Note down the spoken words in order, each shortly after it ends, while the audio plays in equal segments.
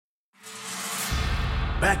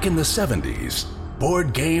Back in the 70s,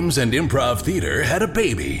 board games and improv theater had a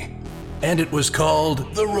baby, and it was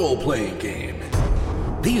called the role-playing game.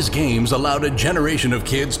 These games allowed a generation of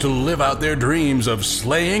kids to live out their dreams of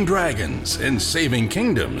slaying dragons and saving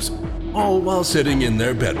kingdoms, all while sitting in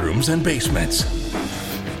their bedrooms and basements.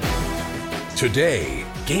 Today,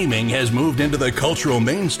 gaming has moved into the cultural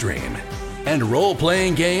mainstream, and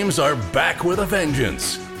role-playing games are back with a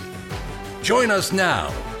vengeance. Join us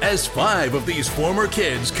now as 5 of these former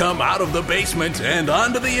kids come out of the basement and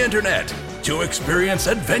onto the internet to experience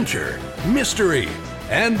adventure, mystery,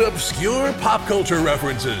 and obscure pop culture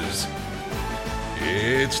references.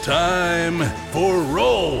 It's time for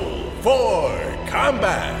Roll for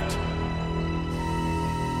Combat.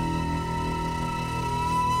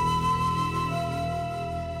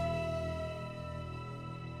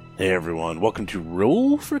 Hey everyone, welcome to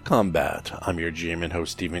Roll for Combat. I'm your GM and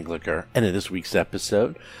host Steven Glicker, and in this week's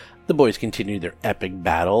episode, the boys continue their epic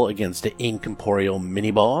battle against the incorporeal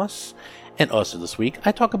mini-boss. And also this week,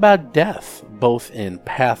 I talk about death, both in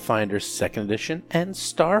Pathfinder 2nd Edition and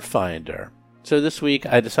Starfinder. So this week,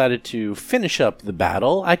 I decided to finish up the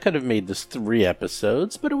battle. I could have made this 3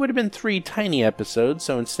 episodes, but it would have been 3 tiny episodes,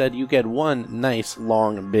 so instead you get one nice,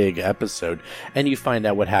 long, big episode, and you find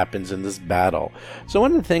out what happens in this battle. So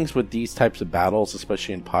one of the things with these types of battles,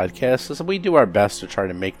 especially in podcasts, is that we do our best to try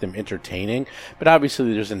to make them entertaining, but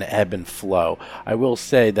obviously there's an ebb and flow. I will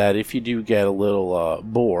say that if you do get a little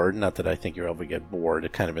bored, not that I think you'll ever get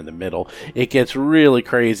bored, kind of in the middle, it gets really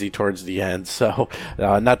crazy towards the end, so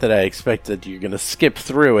not that I expect that you're going to skip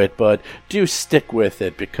through it, but do stick with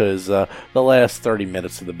it because the last 30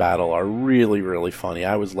 minutes of the battle are really, really funny.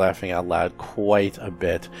 I was laughing out loud quite a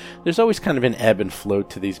bit. There's always kind of an ebb and flow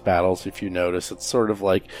to these battles, if you notice. It's sort of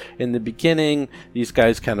like in the beginning, these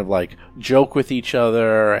guys kind of like joke with each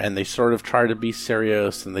other and they sort of try to be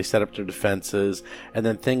serious and they set up their defenses, and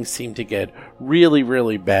then things seem to get really,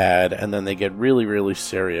 really bad, and then they get really, really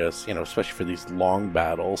serious, especially for these long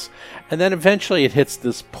battles. And then eventually it hits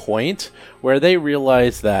this point where they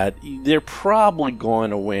realize that they're probably going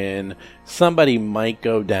to win. Somebody might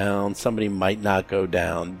go down, somebody might not go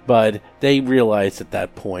down, but they realize at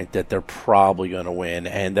that point that they're probably going to win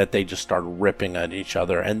and that they just start ripping at each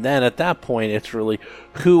other. And then at that point, it's really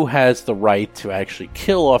who has the right to actually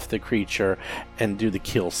kill off the creature and do the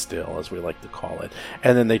kill still, as we like to call it.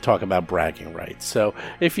 And then they talk about bragging rights. So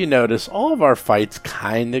if you notice, all of our fights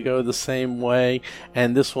kind of go the same way.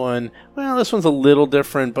 And this one, this one's a little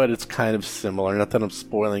different, but it's kind of similar. Not that I'm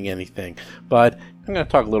spoiling anything, but I'm going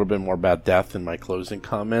to talk a little bit more about death in my closing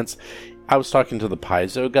comments. I was talking to the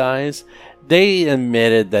Paizo guys. They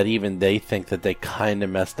admitted that even they think that they kind of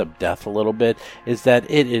messed up death a little bit, is that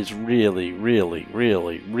it is really, really,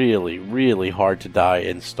 really, really, really hard to die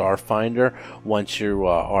in Starfinder once you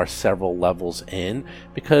are several levels in,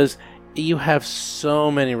 because you have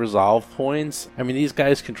so many resolve points. I mean, these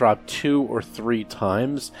guys can drop 2 or 3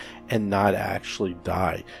 times and not actually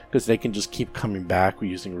die, because they can just keep coming back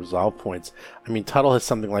using resolve points. I mean, Tuttle has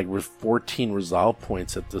something like 14 resolve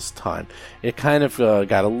points at this time. It kind of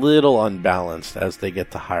got a little unbalanced as they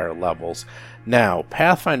get to higher levels. Now,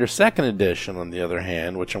 Pathfinder 2nd Edition, on the other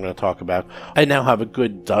hand, which I'm going to talk about, I now have a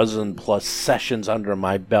good 12+ sessions under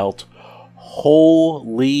my belt.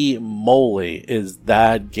 Holy moly, is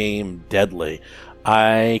that game deadly.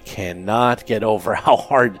 I cannot get over how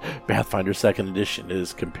hard Pathfinder 2nd Edition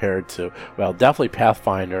is compared to, definitely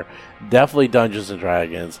Pathfinder, definitely Dungeons &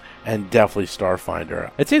 Dragons, and definitely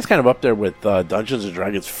Starfinder. I'd say it's kind of up there with Dungeons &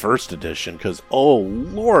 Dragons 1st Edition, because, oh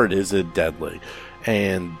lord, is it deadly.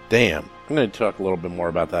 And damn, I'm going to talk a little bit more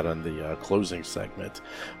about that on the closing segment.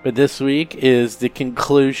 But this week is the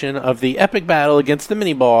conclusion of the epic battle against the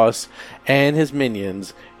mini-boss and his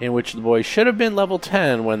minions, in which the boys should have been level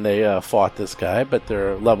 10 when they fought this guy, but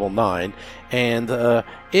they're level 9. And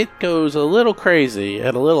it goes a little crazy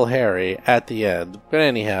and a little hairy at the end. But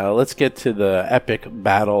anyhow, let's get to the epic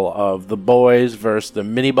battle of the boys versus the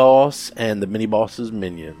mini-boss and the mini-boss's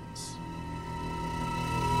minions.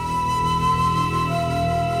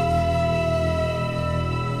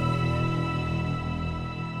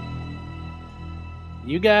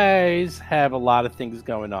 You guys have a lot of things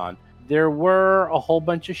going on. There were a whole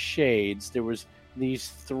bunch of shades. There was these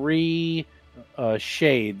 3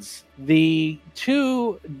 shades. The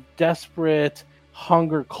 2 desperate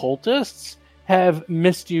hunger cultists have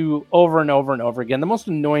missed you over and over and over again. The most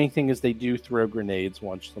annoying thing is they do throw grenades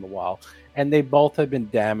once in a while, and they both have been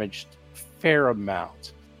damaged a fair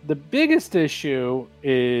amount. The biggest issue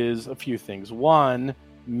is a few things. One,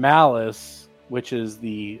 Malice, which is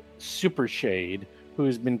the super shade,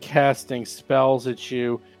 who's been casting spells at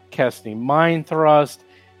you, casting Mind Thrust.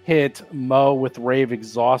 hit Mo with Rave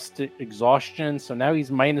Exhaustion. So now he's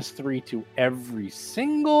 -3 to every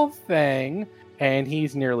single thing, and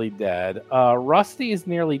he's nearly dead. Rusty is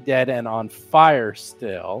nearly dead and on fire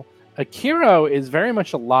still. Akiro is very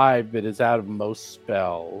much alive, but is out of most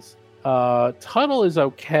spells. Tuttle is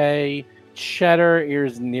okay. Cheddar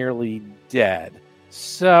is nearly dead.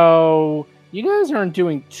 So you guys aren't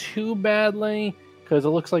doing too badly, because it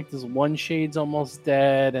looks like this one shade's almost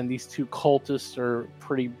dead, and these two cultists are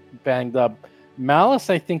pretty banged up. Malice,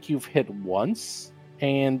 I think you've hit once,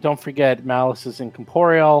 and don't forget, Malice is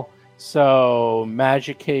incorporeal, so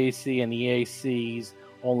Magic AC and EACs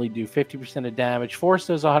only do 50% of damage. Force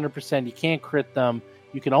does 100%. You can't crit them.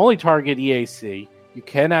 You can only target EAC. You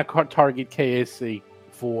cannot target KAC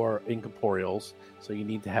for incorporeals, so you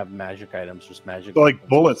need to have magic items, just magic. So like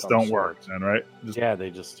bullets don't work then, right?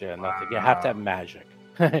 Nothing. You have to have magic.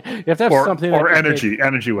 You have to have something or energy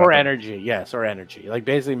weapon. Or energy, yes, or energy. Like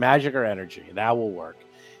basically magic or energy. That will work.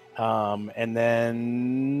 And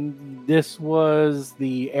then this was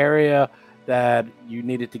the area that you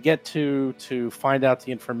needed to get to find out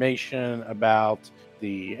the information about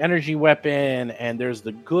the energy weapon, and there's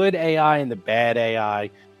the good AI and the bad AI.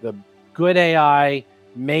 The good AI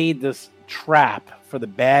made this trap for the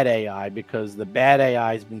bad AI because the bad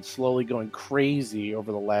AI has been slowly going crazy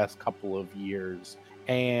over the last couple of years.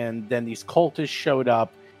 And then these cultists showed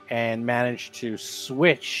up and managed to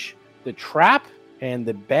switch the trap, and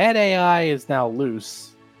the bad AI is now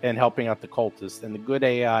loose and helping out the cultists, and the good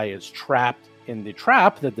AI is trapped in the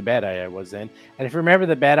trap that the bad AI was in. And if you remember,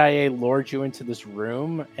 the bad AI lured you into this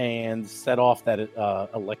room and set off that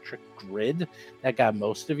electric grid that got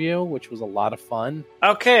most of you, which was a lot of fun.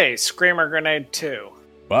 Okay, Screamer Grenade 2.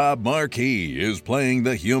 Bob Marquis is playing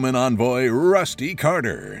the human envoy Rusty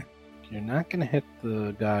Carter. You're not going to hit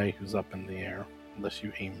the guy who's up in the air unless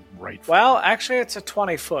you aim right for Well, him. actually, it's a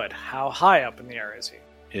 20 foot. How high up in the air is he?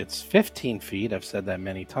 It's 15 feet. I've said that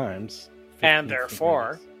many times. And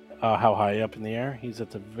therefore... how high up in the air? He's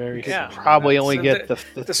at the very... Yeah. Probably only So get the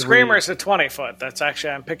the Screamer's a 20 foot. That's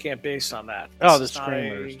actually, I'm picking it based on that. Oh, the This is not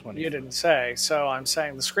Screamer is 20 You foot. didn't say, so I'm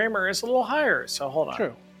saying the Screamer is a little higher, so hold on.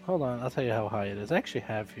 True. Hold on. I'll tell you how high it is. I actually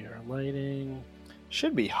have here. Lighting...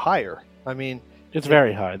 should be higher. I mean, It's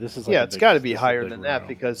very high. This is like yeah, a it's big- got to be this is a higher big than that room.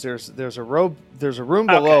 because there's a room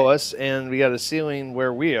below us, and we got a ceiling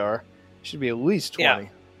where we are. Should be at least 20. Yeah.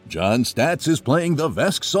 John Statz is playing the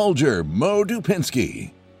Vesk soldier, Mo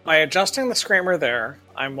Dupinsky. By adjusting the Screamer there,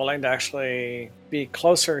 I'm willing to actually be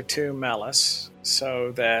closer to Malice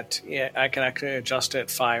so that I can actually adjust it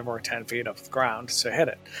 5 or 10 feet off the ground to hit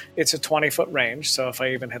it. It's a 20 foot range, so if I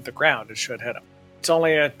even hit the ground, it should hit him. It's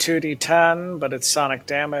only a 2d10, but it's sonic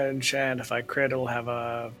damage, and if I crit, it'll have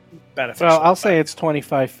a beneficial Well, I'll effect. say it's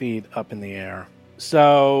 25 feet up in the air.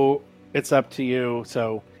 So it's up to you.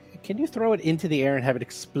 So can you throw it into the air and have it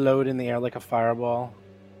explode in the air like a fireball?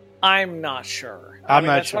 I'm not sure. I'm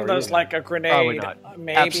not that's one of sure those either. like a grenade. Probably not.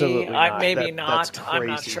 Maybe, Absolutely not. maybe That's not. I'm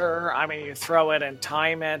not crazy. sure. I mean, you throw it and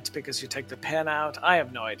time it because you take the pin out. I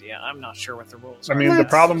have no idea. I'm not sure what the rules I are. mean, the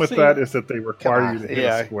Let's problem with see. that is that they require Come you on, to hit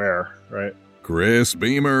yeah. a square, right? Chris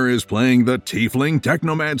Beamer is playing the Tiefling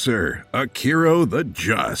Technomancer, Akiro the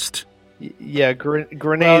Just. Yeah,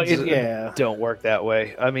 grenades yeah. don't work that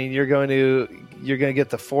way. I mean, you're going to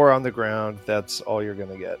get the 4 on the ground. That's all you're going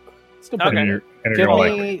to get. Still Okay. pretty And you're Give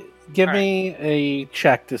gonna me, give me a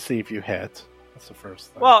check to see if you hit. That's the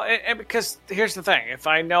first thing. Well, because here's the thing: if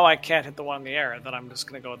I know I can't hit the one in the air, then I'm just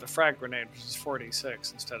going to go with the frag grenade, which is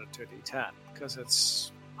 46 instead of 2d10, because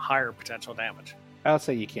it's higher potential damage. I'll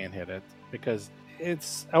say you can't hit it because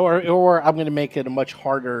it's or I'm going to make it a much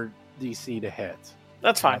harder DC to hit.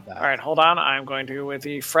 That's fine. Not bad. All right, hold on. I'm going to with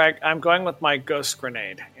the frag. I'm going with my ghost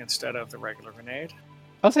grenade instead of the regular grenade.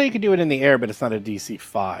 I'll say you can do it in the air, but it's not a DC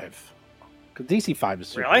 5. Because DC 5 is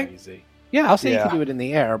super Really? easy. Yeah, I'll say you Yeah. can do it in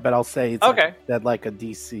the air, but I'll say it's Okay. like a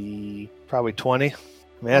DC. Probably 20. I mean,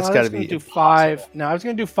 that's Well, I got was to gonna be do impossible. 5. No, I was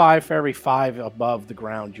going to do 5 for every 5 above the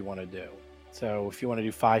ground you want to do. So if you want to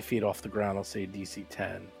do 5 feet off the ground, I'll say DC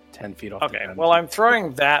 10. 10 feet off the Okay, ground. well, I'm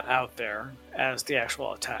throwing that out there as the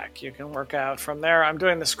actual attack. You can work out from there. I'm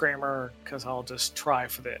doing the Screamer because I'll just try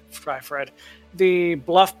for it. The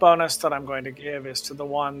bluff bonus that I'm going to give is to the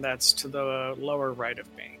one that's to the lower right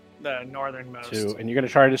of me, the northernmost. 2. And you're going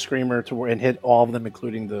to try to Screamer and hit all of them,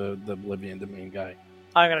 including the Oblivion, the main guy.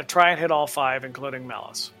 I'm going to try and hit all 5, including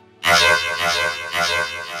Malice.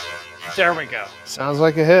 There we go. Sounds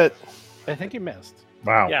like a hit. I think you missed.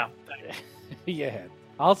 Wow. Yeah. You hit.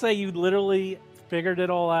 I'll say you literally figured it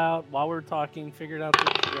all out while we were talking, figured out the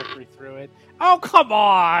trajectory through it. Oh, come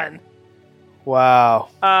on! Wow.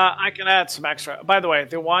 I can add some extra. By the way,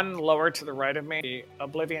 the one lower to the right of me, the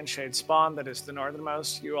Oblivion Shade spawn that is the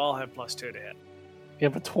northernmost, you all have +2 to hit. You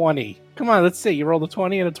have a 20. Come on, let's see. You rolled a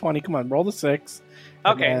 20 and a 20. Come on, roll the 6.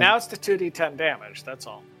 Okay, then- now it's the 2d10 damage. That's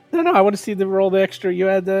all. No, I want to see the roll the extra. You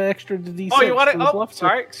had the extra to D6. Oh, you want it? for the Oh, bluff.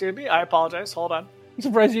 sorry. Excuse me. I apologize. Hold on. I'm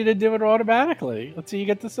surprised you didn't do it automatically. Let's see you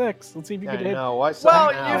get the 6. Let's see if you I can hit. know. Why Well,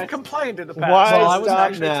 stop now? you've complained in the past. Why Well, I was stop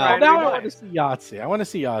actually now? trying to Now be I want to nice. see Yahtzee. I want to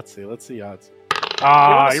see Yahtzee. Let's see Yahtzee. You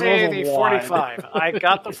want to he see rolled the a 1. 45. I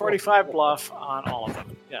got the 45 bluff on all of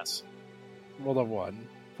them. Yes. Rolled a 1.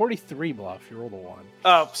 43 bluff. You rolled a 1.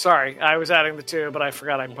 Oh, sorry. I was adding the 2, but I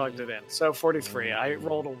forgot I plugged it in. So 43. I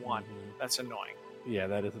rolled a 1. That's annoying. Yeah,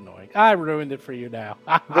 that is annoying. I ruined it for you now.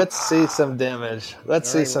 Let's see some damage. Let's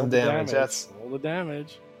All see right, some roll the damage. That's Roll the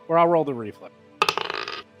damage. Or I'll roll the reflex.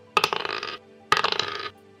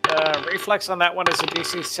 Reflex on that one is a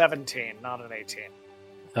DC 17, not an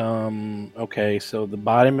 18. Okay, so the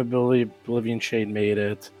bottom Oblivion Shade made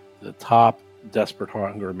it. The top Desperate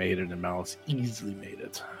Hunger made it, and Malice easily made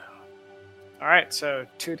it. All right, so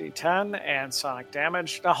 2d10 and sonic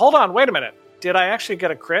damage. Now, hold on. Wait a minute. Did I actually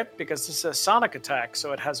get a crit? Because this is a sonic attack,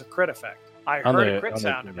 so it has a crit effect. I On heard the- a crit on the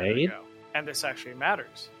sound a minute grenade? ago, and this actually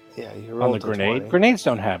matters. yeah. You On rolled the a grenade. 20. Grenades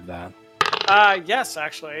don't have that. Yes,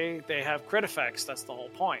 actually, they have crit effects. That's the whole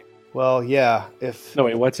point. Well, yeah. If No,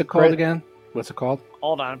 wait, what's it called Crit- again? What's it called?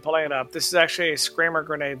 Hold on, I'm pulling it up. This is actually a Screamer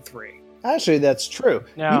Grenade 3. actually, that's true.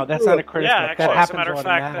 No, You that's threw not it- a crit Yeah, effect. actually, That as a happens matter of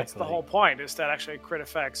fact, that's the automatically. whole point, is that actually crit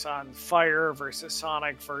effects on fire versus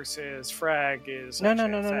sonic versus frag is No.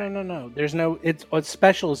 actually a thing. No. There's no. It's what's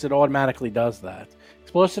special is it automatically does that.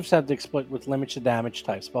 Explosives have to split with limited damage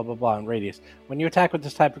types, blah blah blah, and radius. When you attack with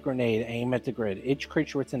this type of grenade, aim at the grid. Each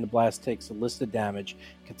creature within the blast takes a listed damage,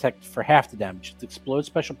 can take for half the damage. The explode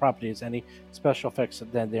special property is any special effects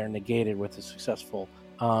then they're negated with a successful.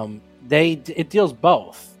 It deals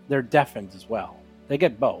both. They're deafened as well. They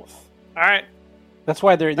get both. All right. That's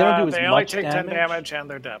why they don't do as They only much take damage. 10 damage and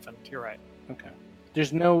they're deafened. You're right. Okay.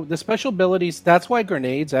 There's no the special abilities. That's why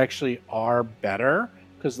grenades actually are better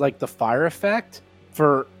because, like the fire effect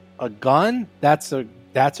for a gun, that's a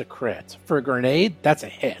crit. For a grenade, that's a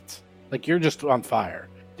hit. Like you're just on fire.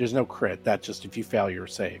 There's no crit. That's just if you fail your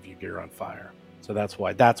save, you're on fire. So that's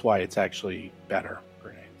why it's actually better.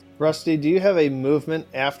 Grenades. Rusty, do you have a movement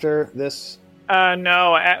after this?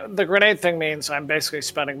 No, the grenade thing means I'm basically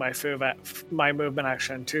spending my movement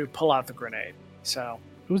action to pull out the grenade. So,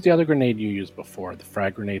 Who's the other grenade you used before? The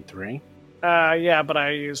frag grenade 3. yeah, but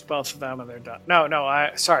I used both of them and they're done. No,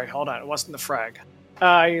 sorry, hold on. It wasn't the frag.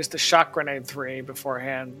 I used the shock grenade 3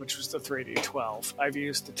 beforehand, which was the 3d12. I've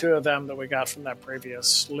used the 2 of them that we got from that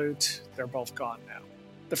previous loot. They're both gone now.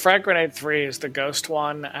 The frag grenade 3 is the ghost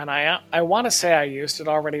one, and I want to say I used it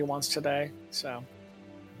already once today. So,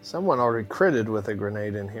 Someone already critted with a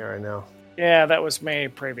grenade in here, I know. yeah, that was me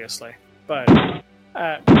previously. But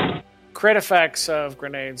crit effects of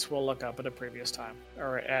grenades we'll look up at a previous time,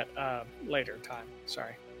 or at a later time.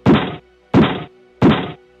 Sorry.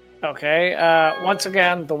 Okay, once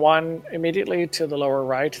again, the one immediately to the lower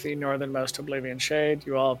right, the northernmost Oblivion Shade,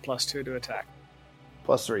 you all have +2 to attack.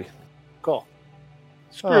 +3. Cool.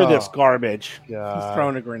 Screw this garbage. God. He's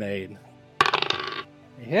throwing a grenade.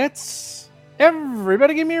 It hits.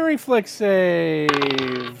 Everybody give me a reflex save.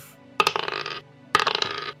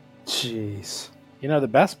 Jeez. You know, the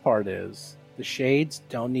best part is the shades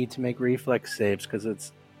don't need to make reflex saves because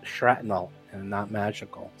it's shrapnel and not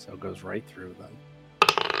magical. So it goes right through them.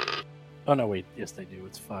 Oh, no, wait. Yes, they do.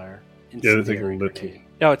 It's fire. Yeah, it's like a Incendiary little- grenade.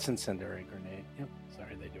 No, it's incendiary grenade. Yep.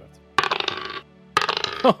 Sorry, they do it.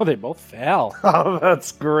 Oh, they both fail. Oh,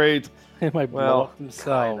 that's great. They might blow Well, up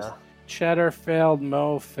themselves. kinda. Cheddar failed.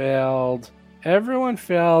 Mo failed. Everyone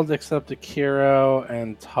failed except Akiro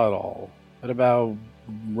and Tuttle. What about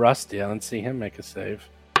Rusty? I don't see him make a save.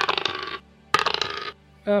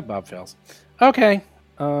 Bob fails. Okay.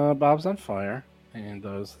 Bob's on fire and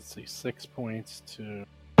does, let's see, 6 points to...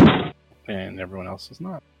 And everyone else is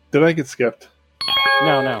not. Did I get skipped?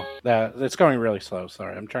 No. It's going really slow.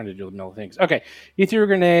 Sorry. I'm trying to do the middle things. Okay. He threw a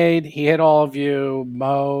grenade. He hit all of you.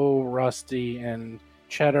 Mo, Rusty, and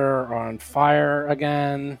Cheddar are on fire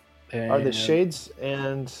again. Are the And- shades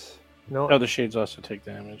and no Oh, the shades also take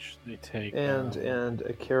damage. They take... and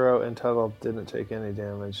Akiro and Tuttle didn't take any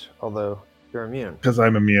damage, although you're immune. Because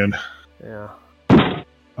I'm immune. Yeah.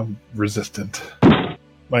 I'm resistant.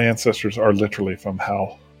 My ancestors are literally from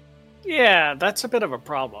hell. Yeah, that's a bit of a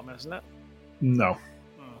problem, isn't it? No.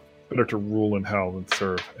 Hmm. Better to rule in hell than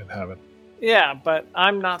serve in heaven. Yeah, but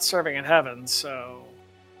I'm not serving in heaven, so...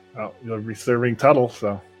 Well, you'll be serving Tuttle,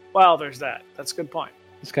 so. Well, there's that. That's a good point.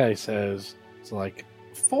 This guy says, it's like,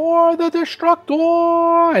 For the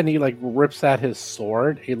Destructor! And he like rips out his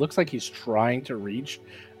sword. He looks like he's trying to reach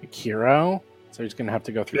Akiro, so he's gonna have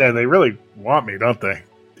to go through. Yeah, they really want me, don't they?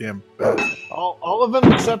 Damn. All of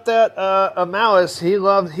them except that Malice. He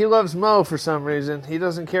loves Mo for some reason. He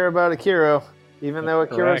doesn't care about Akiro, even though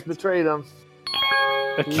Akiro's correct. betrayed him.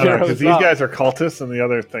 Akiro's Because these up. guys are cultists, and the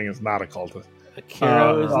other thing is not a cultist.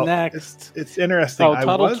 Akiro is Well, next. It's interesting. Oh, I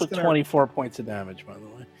Tuttle was took gonna- 24 points of damage, by the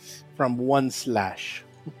way, from one slash.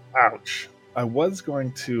 Ouch. I was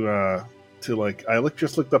going to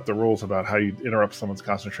just looked up the rules about how you interrupt someone's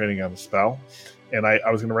concentrating on a spell, and I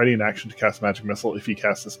was going to ready an action to cast Magic Missile if he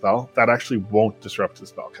casts a spell. That actually won't disrupt his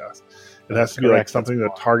spell cast. It has to be like Correct. something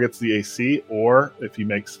that targets the AC, or if he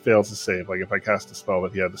fails to save. Like if I cast a spell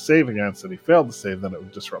that he had to save against and he failed to save, then it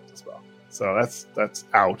would disrupt the spell. So that's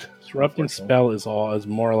out. Disrupting unfortunately. spell is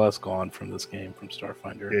more or less gone from this game, from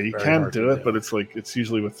Starfinder. Yeah, you Very can hard do to it, but it's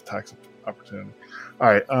usually with attacks of opportunity. All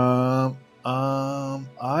right,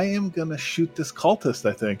 I am gonna shoot this cultist.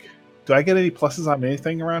 I think. Do I get any pluses on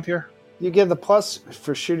anything around here? You get the plus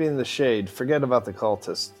for shooting the shade. Forget about the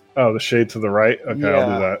cultist. Oh, the shade to the right. Okay,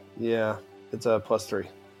 I'll do that. Yeah, it's a +3.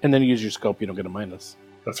 And then you use your scope, you don't get a minus.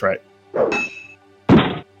 That's right.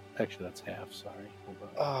 Actually, that's half. Sorry. Hold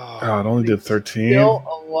on. Oh, it only did 13. Still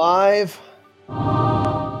alive.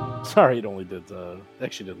 Sorry, it only did.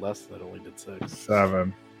 Actually, did less than that. Only did 6.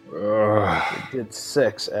 7. Ugh. It did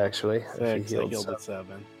 6 actually. if 6. he I healed healed some. at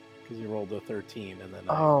 7 because you rolled a 13, and then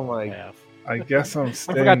Oh my- half. I guess I'm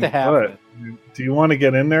staying forgot to have put. it. Do you want to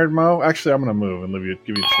get in there, Mo? Actually, I'm going to move and give you a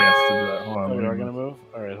chance to do that. Hold on. Oh, let you me are gonna move.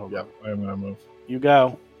 All right, hold Yep, on. I am going to move. You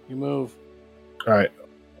go. You move. All right.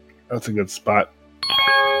 That's a good spot.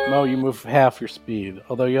 Mo, you move half your speed.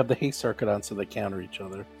 Although you have the haste circuit on, so they counter each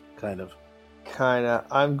other, kind of. Kinda.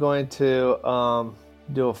 I'm going to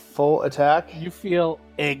do a full attack. You feel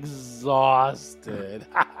exhausted.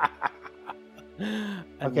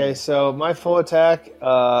 Okay, so my full attack,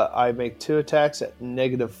 I make 2 attacks at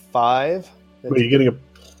 -5. Wait, you're getting a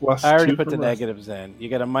plus I already 2 put the from that? negatives in. You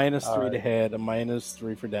get a -3 to Alright. hit, a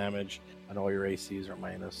 -3 for damage, and all your ACs are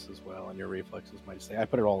minus as well, and your reflexes -8. I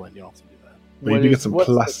put it all in. You don't have to do that. But you do get some what's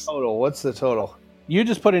plus. The total? What's the total? You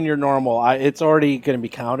just put in your normal. It's already going to be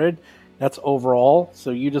counted. That's overall. So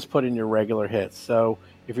you just put in your regular hits. So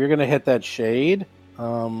if you're going to hit that shade,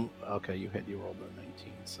 okay, you rolled a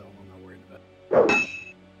 19, so I'm not worried about it.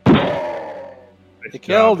 Nice You job.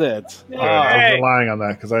 killed it. All right, I was Hey. relying on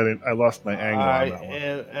that because I lost my angle on Alright, that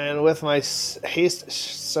one. and with my haste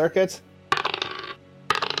circuit,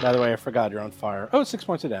 By the way, I forgot you're on fire. Oh, 6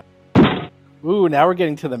 points of damage. Ooh, now we're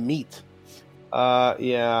getting to the meat.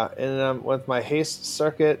 yeah, and with my haste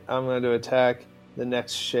circuit, I'm going to attack the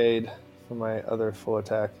next shade for my other full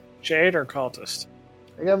attack. Jade or cultist?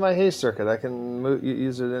 I got my haste circuit. I can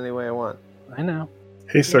use it any way I want. I know.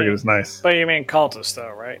 Haste circuit is nice. But you mean cultist, though,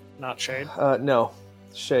 right? Not shade? No,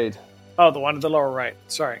 shade. Oh, the one to the lower right.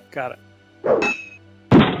 Sorry, got it.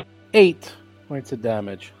 8 points of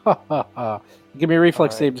damage. Ha ha ha. Give me a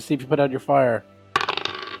reflex Alright. save to see if you put out your fire.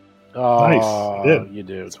 Oh, Nice, you did. You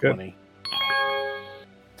do. That's good. 20.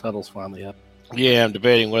 Tuttle's finally up. Yeah, I'm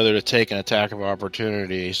debating whether to take an attack of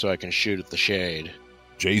opportunity so I can shoot at the shade.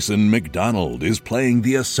 Jason McDonald is playing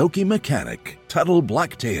the Ahsoka mechanic, Tuttle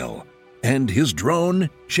Blacktail, and his drone,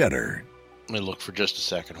 Cheddar. Let me look for just a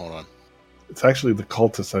second. Hold on. It's actually the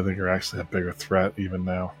cultists, I think, are actually a bigger threat even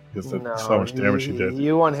now because of so much damage he did.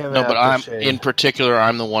 You want him No, at but the I'm shade. in particular.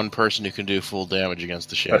 I'm the one person who can do full damage against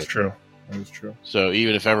the shade. That's true. That is true. So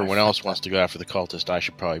even if everyone else wants to go after the cultist, I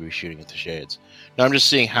should probably be shooting at the shades. Now I'm just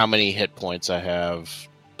seeing how many hit points I have.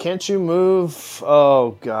 Can't you move?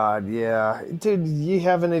 Oh, God, yeah. Dude, you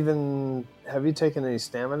haven't even... Have you taken any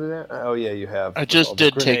stamina there? Oh, yeah, you have. I With just all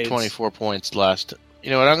the did take grenades. 24 points last. You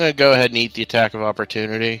know what? I'm going to go ahead and eat the attack of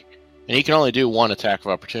opportunity. And he can only do one attack of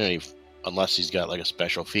opportunity unless he's got like a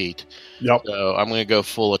special feat. Yep. So I'm going to go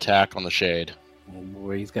full attack on the shade. Oh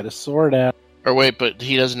boy, he's got his sword out. Or wait, but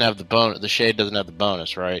he doesn't have the bonus. The shade doesn't have the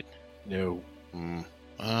bonus, right? No.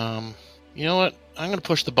 You know what? I'm going to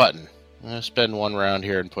push the button. I'm going to spend one round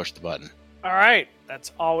here and push the button. All right.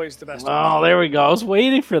 That's always the best. Oh, there we go. I was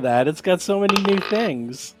waiting for that. It's got so many new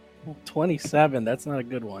things. 27. That's not a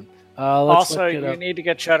good one. Let's Also, look it you up. need to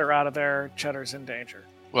get Cheddar out of there. Cheddar's in danger.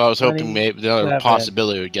 Well, I was hoping maybe the other 27.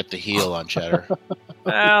 possibility would get the heal on Cheddar.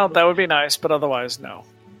 Well, that would be nice, but otherwise, no.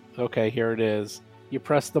 Okay, here it is. You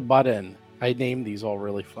press the button. I named these all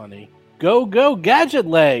really funny. Go, go, gadget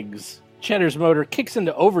legs! Cheddar's motor kicks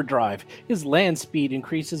into overdrive. His land speed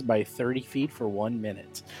increases by 30 feet for 1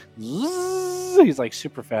 minute. Zzz, he's like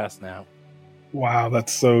super fast now. Wow,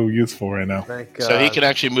 that's so useful right now. Thank God. So he can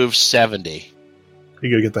actually move 70. You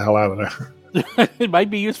gotta get the hell out of there. It might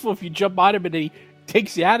be useful if you jump on him and he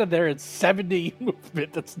takes you out of there at 70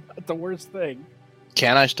 movement. That's not the worst thing.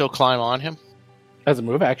 Can I still climb on him? As a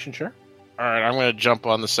move action, sure. All right, I'm going to jump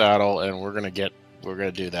on the saddle, and we're going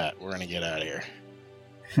to do that. We're going to get out of here.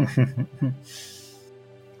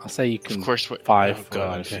 I'll say you can Of course, 5 oh, foot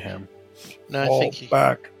God, into him. No, I Fall think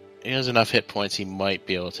back. he has enough hit points. He might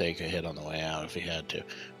be able to take a hit on the way out if he had to.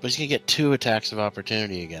 But he's going to get 2 attacks of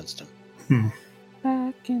opportunity against him.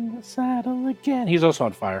 Back in the saddle again. He's also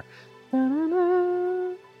on fire.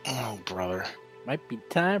 Oh, brother. Might be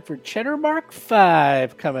time for Cheddar Mark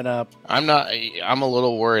 5 coming up. I'm a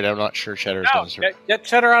little worried. I'm not sure Cheddar's No, going to survive. get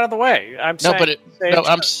Cheddar out of the way. I'm No, saying,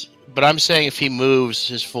 I'm saying if he moves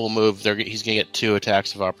his full move, he's going to get 2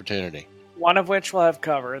 attacks of opportunity. one of which will have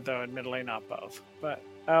cover, though admittedly not both. But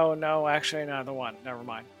oh no, actually neither one. Never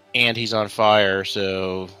mind. And he's on fire,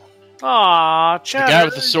 so Aw, the Cheddar. guy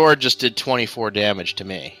with the sword just did 24 damage to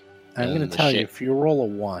me. I'm And going the to tell you, shit- if you roll a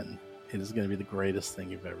 1, it is going to be the greatest thing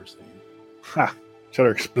you've ever seen. Ha!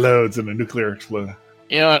 Cheddar explodes in a nuclear explosion.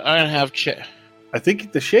 You know what? I'm going to have I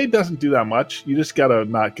think the shade doesn't do that much. You just gotta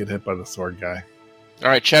not get hit by the sword guy. All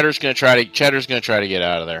right, Cheddar's going to try to get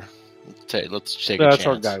out of there. Let's take a That chance.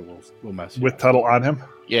 sword guy will mess you With up. Tuttle on him.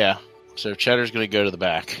 Yeah. So Cheddar's going to go to the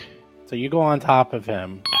back. So you go on top of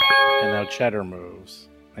him, and now Cheddar moves,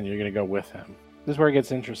 and you're going to go with him. This is where it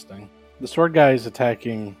gets interesting. The sword guy is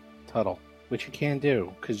attacking Tuttle, which you can't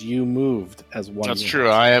do because you moved as one. That's unit. true.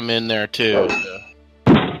 I am in there too.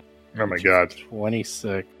 Oh my god.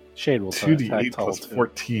 26. Shade will attack 2d8 Tuttle plus too.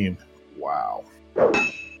 14. Wow.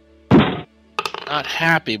 Not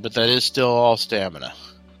happy, but that is still all stamina.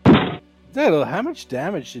 Dude, how much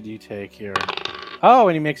damage did you take here? Oh,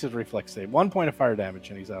 and he makes his reflex save. 1 point of fire damage,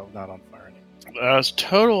 and he's out, not on fire anymore. As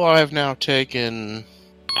total, I've now taken.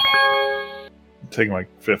 I'm taking like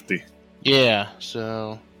 50. Yeah,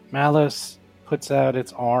 so. Malice puts out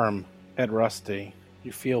its arm at Rusty.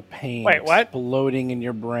 You feel pain Wait, what? exploding in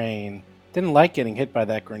your brain. Didn't like getting hit by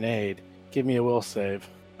that grenade. Give me a will save.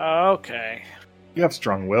 Okay. You have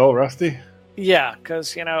strong will, Rusty. Yeah,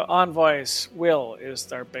 because, Envoy's will is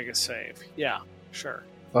their biggest save. Yeah, sure.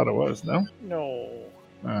 Thought it was, no? No.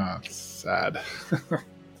 Ah, it's sad. It's not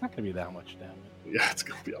going to be that much damage. Yeah, it's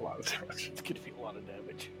gonna be a lot of damage. It's going to be a lot of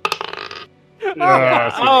damage. Yeah,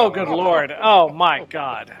 it's Oh, a- good lord. Oh, my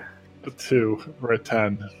god. A 2 or a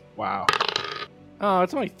 10. Wow. Oh,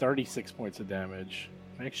 it's only 36 points of damage.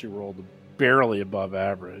 I actually rolled barely above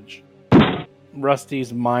average.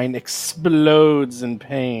 Rusty's mind explodes in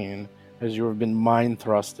pain as you have been mind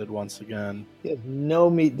thrusted once again. He has no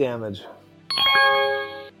meat damage.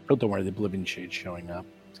 Oh, don't worry, the Oblivion Shade's showing up.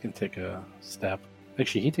 He's going to take a step.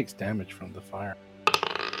 Actually, he takes damage from the fire.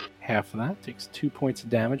 Half of that takes 2 points of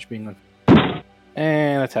damage being on...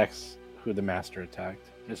 And attacks who the master attacked.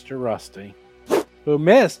 Mr. Rusty. Who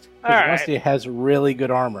missed? All Because right. Rusty has really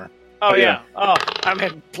good armor. Oh, yeah. yeah. Oh, I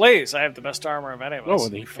mean, please. I have the best armor of any of us. Oh,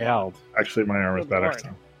 and he failed. Actually, my armor is Good better. lord. So.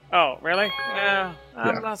 Oh, really? Yeah,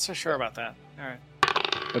 I'm Yeah. not so sure about that. All right.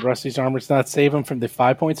 But Rusty's armor does not save him from the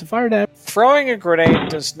 5 points of fire damage. Throwing a grenade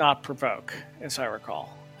does not provoke, as I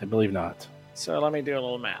recall. I believe not. So let me do a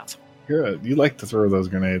little math. Good. You like to throw those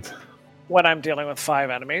grenades. When I'm dealing with 5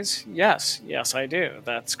 enemies, yes, I do.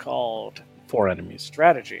 That's called 4 enemies.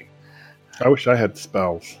 strategy. I wish I had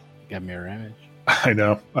spells. Got mirror image. I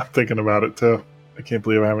know. I'm thinking about it too. I can't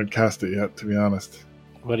believe I haven't cast it yet, to be honest.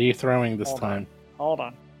 What are you throwing this Hold time? Hold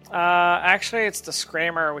on. Actually, it's the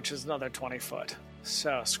Screamer, which is another 20 foot.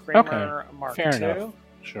 So Screamer Mark Fair II. enough.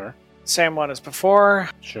 Sure. Same one as before.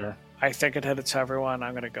 Sure. I think it hits everyone.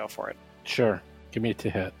 I'm going to go for it. Sure. Give me a to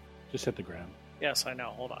hit. Just hit the ground. Yes, I know.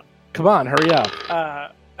 Hold on. Come on, hurry up.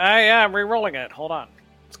 Yeah, I'm re-rolling it. Hold on.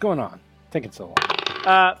 What's going on? Taking so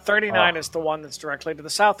long. 39 is the one that's directly to the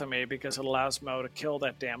south of me because it allows Mo to kill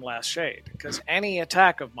that damn last shade. Because any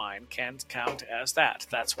attack of mine can count as that.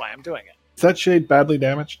 That's why I'm doing it. Is that shade badly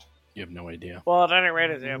damaged? You have no idea. Well, at any rate,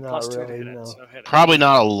 it's Not plus 2 to really, hit it. no. So hit it. Probably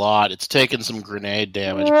not a lot. It's taken some grenade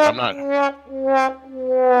damage, but I'm not.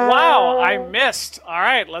 Wow, I missed. All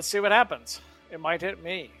right, let's see what happens. It might hit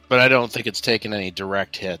me. But I don't think it's taken any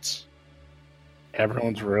direct hits.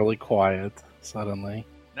 Everyone's really quiet suddenly.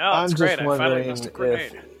 No, I'm it's just great. I finally wondering missed a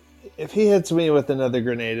grenade. if he hits me with another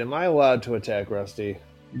grenade, am I allowed to attack Rusty?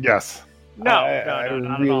 Yes. No, I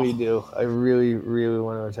not really at all. do. I really, really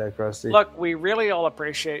want to attack Rusty. Look, we really all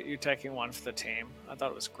appreciate you taking one for the team. I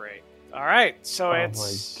thought it was great. All right, so oh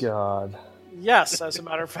it's my god! yes. As a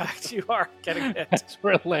matter of fact, you are getting hit, That's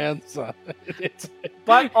where it lands on. It's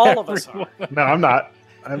but all of us are. everyone. No, I'm not.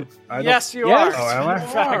 I don't- Yes, you Yes, are. Oh, am I?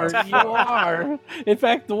 In fact, you are. In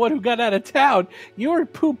fact, the one who got out of town, you were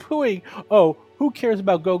poo-pooing. Oh, Who cares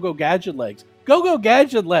about Go-Go Gadget Legs? Go-Go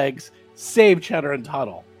Gadget Legs saved Cheddar and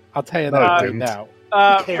Tuttle. I'll tell you that right didn't. now.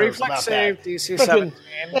 Who cares Reflex about save that? DC Fucking- 17.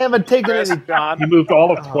 They haven't taken Chris, any. John. He moved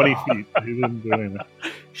all of 20 feet. He didn't do anything.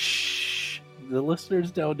 Shh. The listeners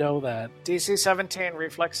don't know that. DC 17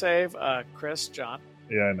 reflex save. Chris, John.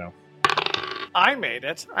 Yeah, I know. I made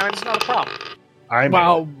it. I mean, it's not a problem.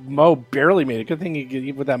 Wow, Mo barely made it. Good thing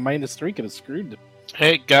he with that -3 could have screwed it.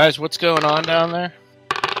 Hey guys, what's going on down there?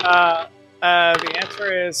 The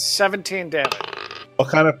answer is 17 damage. What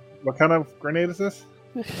kind of grenade is this?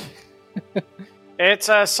 It's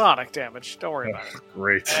sonic damage. Don't worry about it.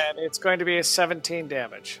 Great. And it's going to be a 17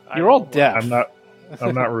 damage. You're all deaf.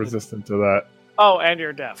 I'm not resistant to that. Oh, and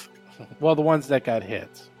you're deaf. Well, the ones that got hit,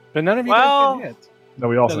 but none of you Well- guys get hit. No,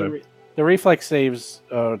 we also The reflex saves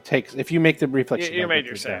takes if you make the reflex. You made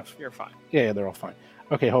your you're save. deaf. You're fine. Yeah, they're all fine.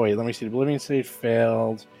 Okay, hold on. Let me see. The Oblivion save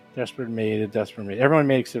failed. Desperate made it. Desperate made it. Everyone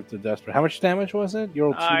made except the Desperate. How much damage was it? You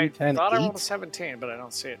rolled 2d10. I thought I rolled a 17, but I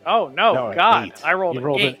don't see it. Oh, no. No, God. 8. I rolled, You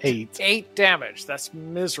rolled an 8. 8. 8 damage. That's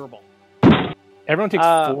miserable. Everyone takes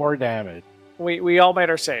 4 damage. We all made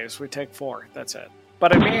our saves. We take 4. That's it.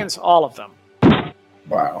 But it means all of them.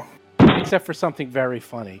 wow. Except for something very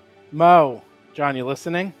funny. Mo, John, you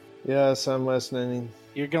listening? Yes, I'm listening.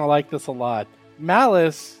 You're going to like this a lot.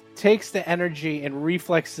 Malice takes the energy and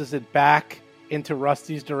reflexes it back into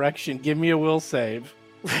Rusty's direction. Give me a will save.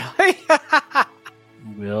 Really?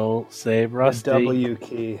 Will save, The Rusty. W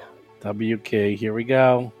key. W key. Here we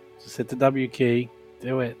go. Just hit the W key.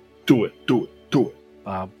 Do it, Do it.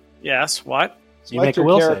 Bob. Yes. What? You make Select a your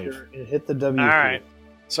will character and hit the W All key. right.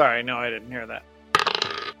 Sorry. No, I didn't hear that.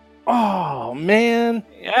 Oh, man.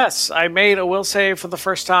 Yes, I made a will save for the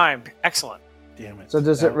first time. Excellent. Damn it. So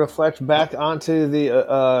does it reflect back onto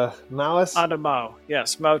the Malice? Onto Mo.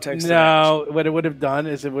 Yes, Mo takes the damage. No, what it would have done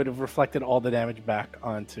is it would have reflected all the damage back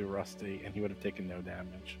onto Rusty, and he would have taken no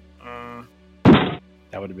damage.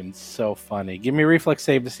 That would have been so funny. Give me a reflex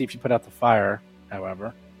save to see if you put out the fire,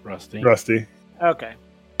 however, Rusty. Rusty. Okay.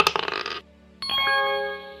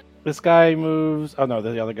 This guy moves. Oh, no,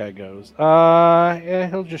 the other guy goes. Yeah,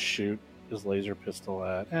 he'll just shoot his laser pistol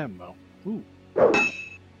at Mo. Ooh.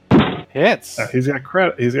 Hits. He's got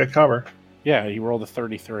credit. He's got cover. Yeah, he rolled a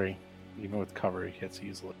 33. Even with cover, he hits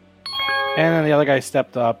easily. And then the other guy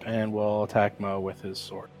stepped up and will attack Mo with his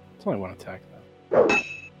sword. It's only one attack, though.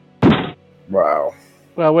 Wow.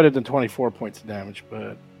 Well, it would have done 24 points of damage, but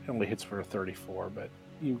it only hits for a 34. But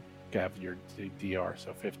you have your DR,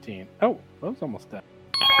 so 15. Oh, that was almost dead.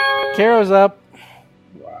 Karo's up.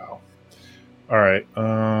 Wow. All right.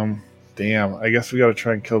 Damn. I guess we got to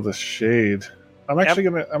try and kill this shade. I'm actually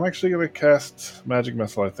gonna cast Magic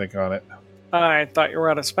Missile. I think on it. I thought you were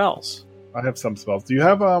out of spells. I have some spells. Do you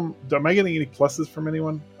have am I getting any pluses from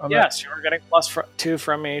anyone on that? Yes, you were getting +2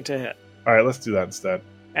 from me to hit. All right. Let's do that instead.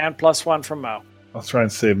 And +1 from Mo. I'll try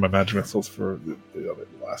and save my Magic Missiles for the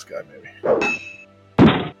last guy.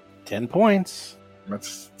 Maybe 10 points.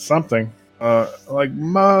 that's something. Like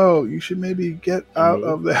Mo, you should maybe get out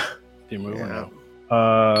of there. Do you move or no?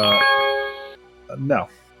 No.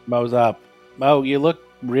 Mo's up. Mo, you look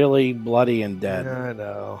really bloody and dead. I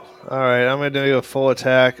know. All right, I'm going to do a full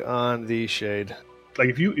attack on the shade. Like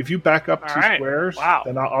if you back up All 2 right. squares, Wow.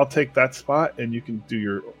 then I'll take that spot, and you can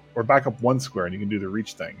do or back up 1 square, and you can do the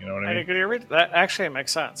reach thing. You know what I And you mean? could read that. Actually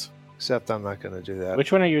makes sense. Except I'm not going to do that.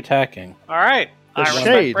 Which one are you attacking? All right. The I respect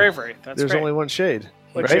shade. bravery. That's There's great. only one shade,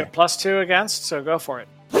 Which you right? have +2 against, so go for it.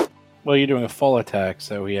 Well, you're doing a full attack,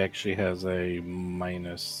 so he actually has a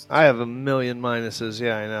minus. I have a million minuses.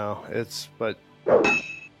 Yeah, I know. But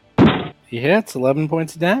He hits 11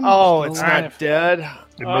 points of damage. oh, Still it's alive. not dead.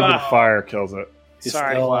 The movement of fire kills it. You're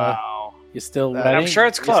Sorry. still, Wow. You're still I'm ready? sure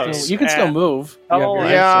it's You're still- close, you can still and- move. You have Oh, your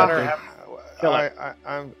yeah. headset. Better kill it.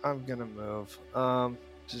 I'm gonna move.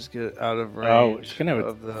 Just get out of Oh, range it's gonna-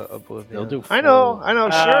 of the oblivion. they'll do I know. Um,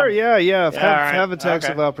 Sure. Yeah. Have, yeah, all right, have attacks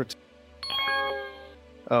okay. of opportunity.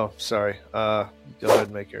 Oh, sorry. Go ahead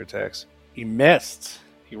and make your attacks. He missed.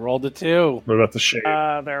 He rolled a 2. What about the shade?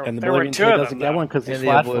 There And the were Oblivion 2 Shade of doesn't them. get one because he's And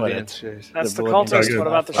the oblivion flat-footed. shade. That's the Oblivion cultist. Shade. What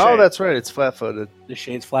about the Oh, shade? that's right. It's flat-footed. The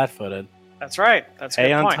Shade's flat-footed. That's right. That's a good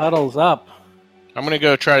Aeon point. Tuttle's up. I'm gonna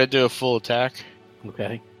go try to do a full attack.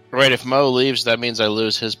 Okay. Right, if Mo leaves, that means I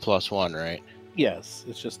lose his +1, right? Yes,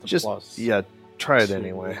 it's just a Just plus. yeah. Try it 2.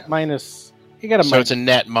 anyway. Minus. You got a So minus.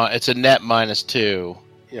 it's a net -2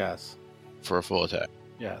 Yes. for a full attack.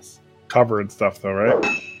 Yes. Cover and stuff, though, right?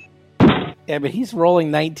 Yeah, but he's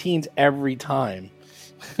rolling 19s every time.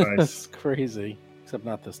 Nice. That's crazy. Except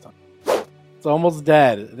not this time. It's almost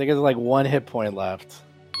dead. I think it's like 1 hit point left.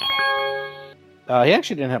 He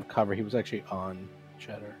actually didn't have cover. He was actually on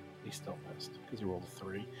Cheddar. He still missed because he rolled a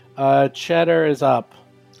 3. Cheddar is up.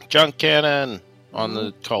 Junk cannon on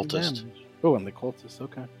the cultist. Oh, on the cultist.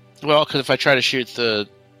 Okay. Well, because if I try to shoot the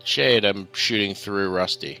shade, I'm shooting through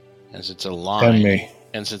Rusty. And since it's a line, And me.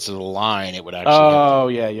 and since it's a line, it would actually. Oh,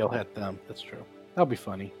 yeah, you'll hit them. That's true. That'll be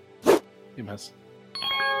funny. You miss.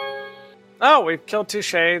 Oh, we've killed 2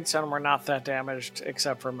 shades and we're not that damaged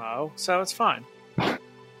except for Mo, so it's fine.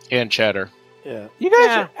 And Cheddar. Yeah. You guys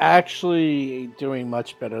Yeah. are actually doing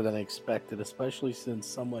much better than expected, especially since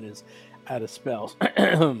someone is out of spells.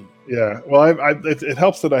 Yeah. Well, it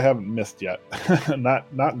helps that I haven't missed yet.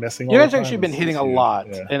 not missing. You all guys the have time actually been is hitting a huge. lot.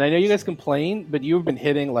 Yeah. And I know you guys complain, but you've been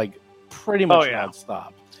hitting like pretty much yeah.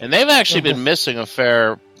 nonstop. And they've actually been missing a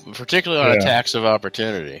fair, particularly on Yeah. attacks of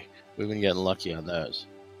opportunity. We've been getting lucky on those.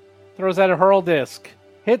 Throws out a hurl disc.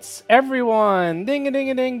 Hits everyone. Ding a ding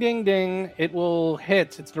a ding ding ding. It will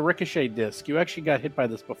hit. It's the ricochet disc. You actually got hit by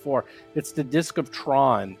this before. It's the disc of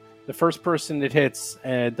Tron. The first person it hits,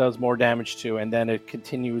 it does more damage to, and then it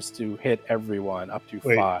continues to hit everyone up to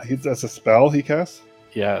Wait, 5. that's a spell he casts?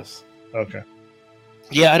 Yes. Okay.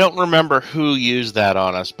 Yeah, I don't remember who used that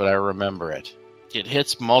on us, but I remember it. It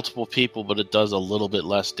hits multiple people, but it does a little bit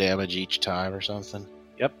less damage each time or something.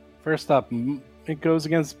 Yep. First up, it goes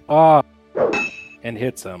against and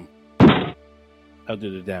hits him. I'll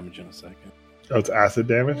do the damage in a second. Oh, it's acid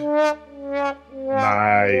damage?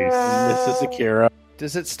 Nice. Misses Akira.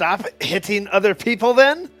 Does it stop hitting other people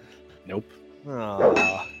then? Nope.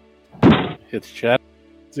 Oh. Hits Chet.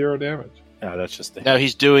 0 damage. No, that's just the Now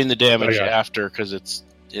he's doing the damage Okay. after because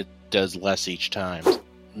it does less each time.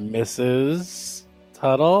 Misses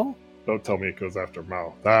Tuttle. Don't tell me it goes after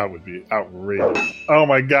Mo. That would be outrageous. Oh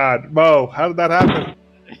my god. Mo, how did that happen?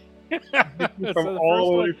 So From the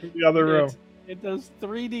all the way first from the other room. It does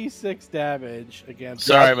 3d6 damage against.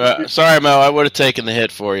 Sorry, Mo. I would have taken the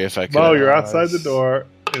hit for you if I could. Mo, you're outside the door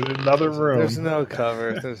in another room. There's no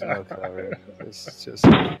cover. There's no cover. It's just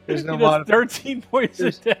there's no He does 13 points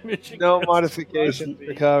there's of damage. no against modification Rusty.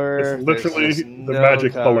 to cover. It's literally There's the just no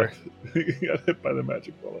magic cover. bullet. You got hit by the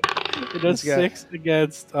magic bullet. It does He's got- 6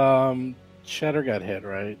 against. Cheddar got hit,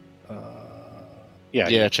 right?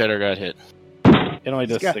 Yeah, Cheddar got hit. It only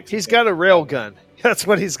does 6. He's got a rail gun. That's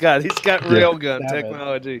what he's got. He's got rail gun Damn it.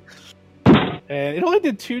 technology. And it only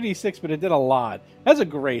did 2d6, but it did a lot. That's a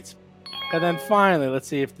great. And then finally, let's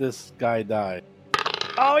see if this guy died.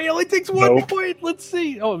 Oh, he only takes 1 Nope. point. Let's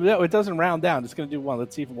see. Oh, no, it doesn't round down. It's going to do 1.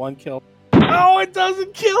 Let's see if 1 kill. Oh, it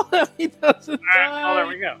doesn't kill him. He doesn't die. Oh, there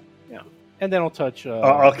we go. And then we'll touch.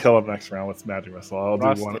 I'll kill him next round with magic missile. I'll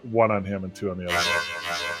Rusty. do one on him and 2 on the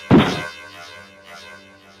other.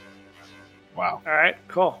 Wow. All right,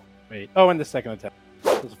 cool. Wait. Oh, and the second attack.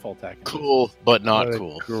 It was a full attack. Cool, but not What a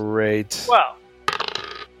cool. Great. Well,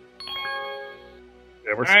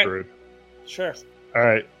 Yeah, we're All right. screwed. sure. All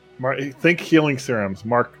right. Think healing serums.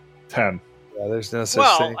 Mark 10. Yeah, there's no such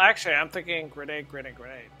Well, thing. actually, I'm thinking grenade,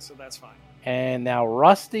 so that's fine. And now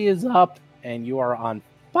Rusty is up, and you are on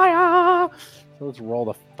fire. So let's roll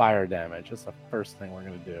the fire damage. That's the first thing we're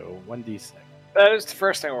going to do. 1d6. That is the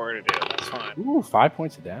first thing we're going to do. That's fine. Ooh, 5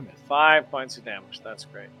 points of damage. 5 points of damage. That's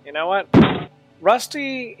great. You know what?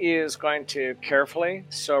 Rusty is going to carefully,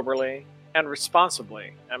 soberly, and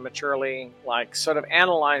responsibly and maturely, sort of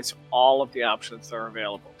analyze all of the options that are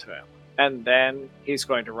available to him. And then he's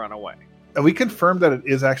going to run away. Have we confirmed that it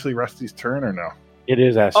is actually Rusty's turn or no? It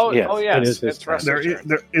is actually. Oh, yes, yes, it is his it's turn. Rusty's turn.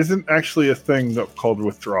 There isn't actually a thing called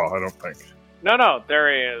withdraw, I don't think. No,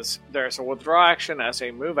 there is. There's a withdraw action as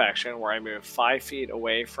a move action where I move 5 feet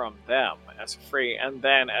away from them as a free, and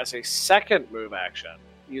then as a second move action,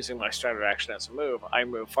 using my standard action as a move, I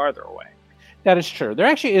move farther away. That is true. There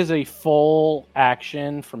actually is a full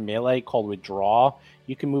action for melee called withdraw.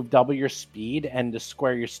 You can move double your speed, and the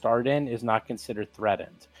square you start in is not considered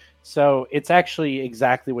threatened. So it's actually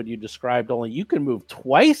exactly what you described, only you can move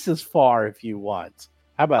twice as far if you want.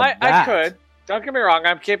 How about I that? could. Don't get me wrong,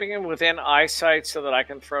 I'm keeping him within eyesight so that I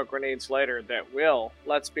can throw grenades later that will,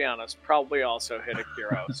 let's be honest, probably also hit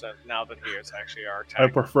Akira, so now that he is actually our I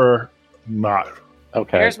attack. prefer not.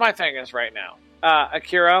 Okay. Here's my thing is right now.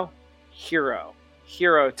 Akira, hero.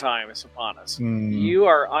 Hero time is upon us. You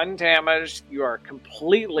are undamaged, you are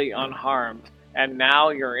completely unharmed, and now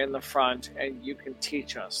you're in the front and you can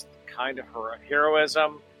teach us the kind of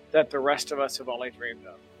heroism that the rest of us have only dreamed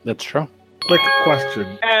of. That's true. Quick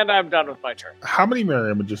question. And I'm done with my turn. How many mirror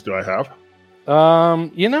images do I have?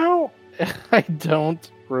 I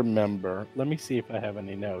don't remember. Let me see if I have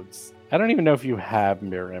any notes. I don't even know if you have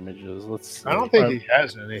mirror images. Let's see. I don't think he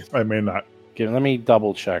has any. I may not. Okay, let me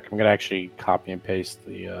double check. I'm gonna actually copy and paste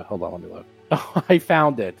the. Hold on, let me look. Oh, I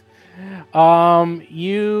found it.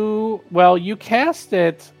 You cast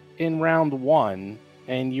it in round 1,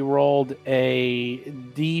 and you rolled a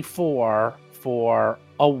D4 for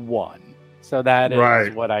a 1. So that is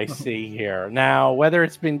Right. what I see here. Now, whether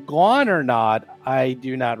it's been gone or not, I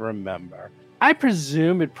do not remember. I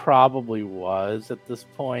presume it probably was at this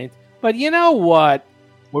point. But you know what?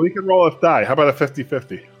 Well, we can roll a die. How about a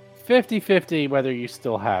 50-50? 50-50 whether you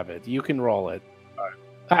still have it. You can roll it. Alright.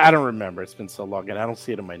 I don't remember. It's been so long, and I don't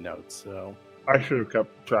see it in my notes. So I should have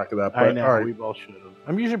kept track of that. But I know all right. we both should have.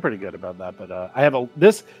 I'm usually pretty good about that, but I have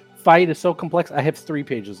this fight is so complex. I have 3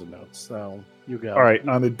 pages of notes. So you go. All right.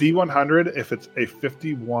 On the D100, if it's a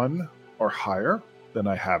 51 or higher, then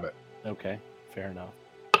I have it. Okay, fair enough.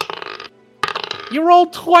 You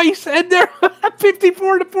rolled twice, and they're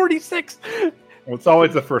 54 to 46. Well, it's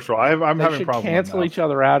always the first roll. I'm They having should problems. cancel each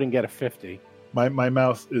other out and get a 50. My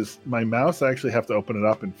mouse. I actually have to open it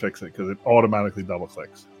up and fix it because it automatically double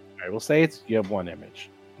clicks. All right, we'll say you have 1 image.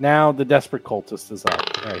 Now the Desperate Cultist is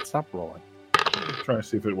up. All right, stop rolling. I'm trying to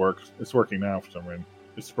see if it works. It's working now for some reason.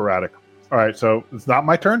 It's sporadic. All right, so it's not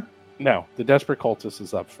my turn. No, the Desperate Cultist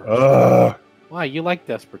is up first. Ugh. Why, you like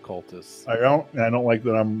Desperate Cultists? I don't like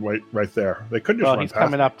that I'm right there. They could just Well, run he's past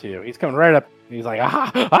coming me. up to you. He's coming right up. He's like,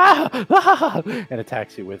 and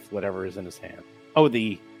attacks you with whatever is in his hand. Oh,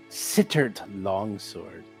 the Sittard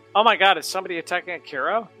Longsword. Oh my god, is somebody attacking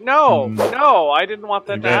Akira? No, Mm. no, I didn't want He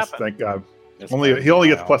that to missed, happen. thank God. This He only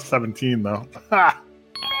gets wow. plus 17 though. Ha!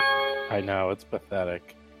 I know, it's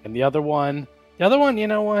pathetic. And the other one, you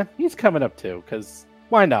know what? He's coming up too, because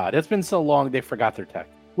why not? It's been so long they forgot their tech.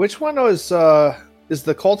 Which one is the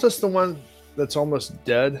cultist the one that's almost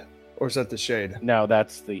dead, or is that the shade? No,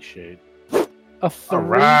 that's the shade. A 3 All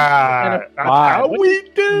right, and a that's 5. how What- we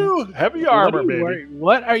do. Heavy what armor, are you baby.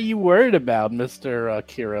 what are you worried about, Mr.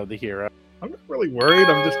 Kiro the hero? I'm not really worried.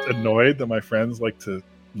 I'm just annoyed that my friends like to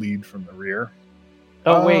lead from the rear.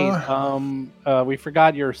 Oh wait, we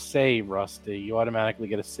forgot your save, Rusty. You automatically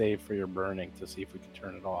get a save for your burning to see if we can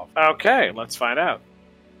turn it off. Okay, let's find out.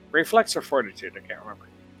 Reflex or fortitude? I can't remember.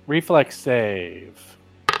 Reflex save.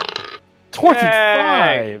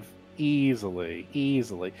 25!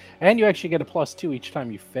 Easily. And you actually get a +2 each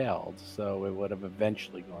time you failed, so it would have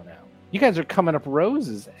eventually gone out. You guys are coming up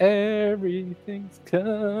roses. Everything's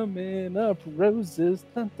coming up roses.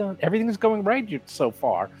 Dun, dun. Everything's going right so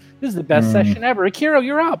far. This is the best session ever. Akiro,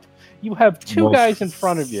 you're up. You have 2 We'll guys in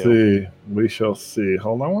front of you. See. We shall see.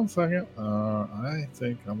 Hold on one second. I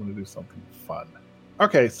think I'm going to do something fun.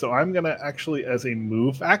 Okay, so I'm going to actually, as a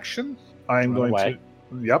move action, I'm Run going away.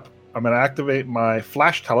 to. Yep. I'm going to activate my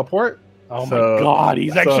flash teleport. Oh So- my god,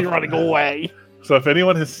 he's actually so- running away. So if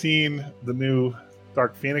anyone has seen the new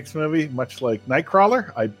Dark Phoenix movie, much like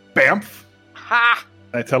Nightcrawler, I bamf, Ha!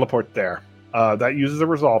 and I teleport there. That uses a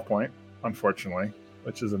resolve point, unfortunately,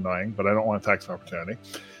 which is annoying, but I don't want attacks of opportunity.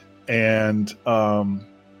 And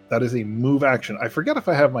that is a move action. I forget if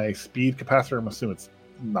I have my speed capacitor. I'm assuming it's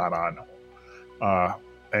not on.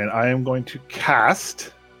 And I am going to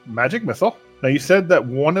cast Magic Missile. Now you said that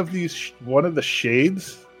one of the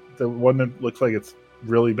shades, the one that looks like it's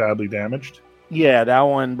really badly damaged. Yeah, that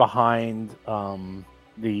one behind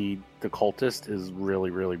the cultist is really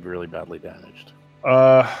badly damaged.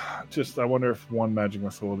 I wonder if one magic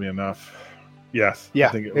missile will be enough. Yes, Yeah,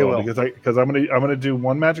 I think it it will, will. because I'm gonna do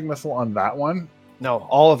one magic missile on that one. No,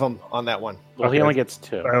 all of them on that one. Well, he Okay. only gets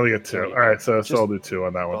 2. I only get 2. All right, so Just I'll do 2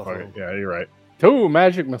 on that one. both of Okay, them. yeah, you're right. 2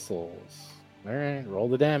 magic missiles. All right, roll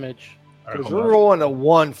the damage. All right, Because hold we're on. rolling a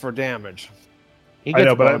 1 for damage. He I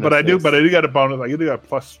know, but I do bonuses. get a bonus. I do got a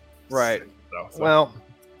plus. Right. 6, though, so. Well,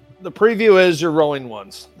 the preview is you're rolling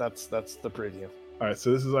 1s. That's the preview. all right,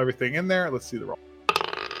 so this is everything in there. Let's see the roll.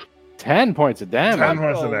 10 points of damage. 10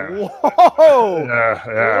 points of damage. Whoa!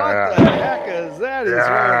 Yeah, What the heck is that?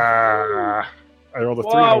 yeah. I rolled a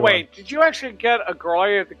 3. Whoa, and a wait, did you actually get a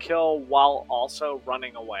Gloria to kill while also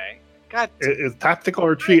running away? God, 1. It's tactical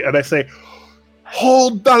retreat, and I say,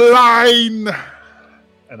 "Hold the line,"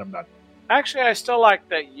 and I'm not. actually, I still like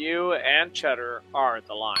that you and Cheddar are at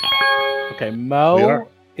the line. Okay, We Mo are.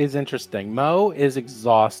 is interesting. Mo is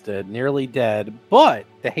exhausted, nearly dead, but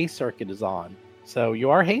the haste circuit is on. So you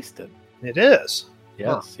are hasted. It is.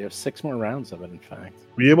 Yes, you have 6 more rounds of it, in fact.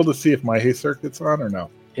 Were you able to see if my haste circuit's on or no?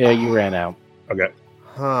 Yeah, you ran out. Okay.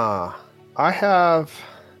 Huh. I have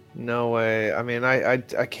no way. I mean, I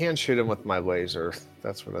can't shoot him with my laser.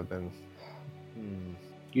 That's what I've been.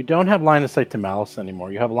 You don't have line of sight to Malice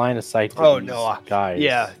anymore. You have line of sight to Oh, these no. guys.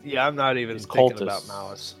 Yeah. I'm not even These thinking cultists. about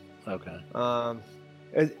Malice. Okay.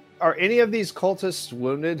 Are any of these cultists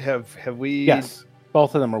wounded? Have we? Yes,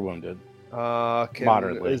 both of them are wounded. Moderately.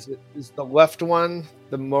 Moderately. Is the left one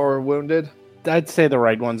the more wounded? I'd say the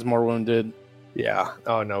right one's more wounded. Yeah.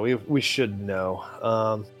 Oh no, we should know.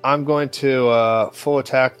 I'm going to full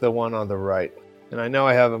attack the one on the right, and I know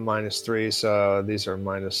I have a -3, so these are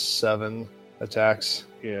 -7 attacks.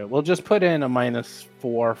 Yeah, we'll just put in a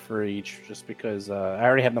 -4 for each, just because I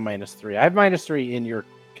already have the -3. I have -3 in your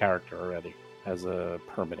character already as a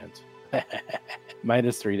permanent.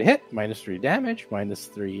 -3 to hit, -3 damage,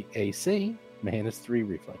 -3 AC, -3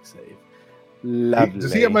 reflex save. Lovely.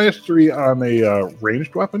 Does he get -3 on a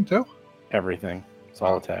ranged weapon too? Everything. It's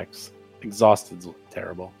all attacks. Exhausted's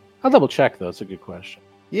terrible. I'll double check though. It's a good question.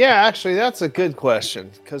 Yeah, actually, that's a good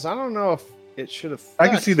question because I don't know if it should have. I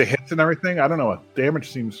can see the hits and everything. I don't know.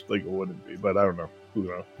 Damage seems like it wouldn't be, but I don't know. Who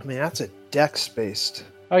knows? I mean, that's a dex based.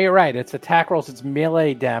 Oh, you're right. It's attack rolls. It's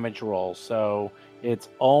melee damage rolls. So it's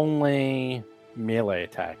only melee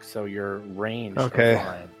attacks. So your range. Okay.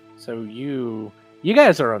 So you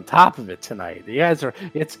guys are on top of it tonight. You guys are.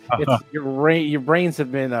 It's your brains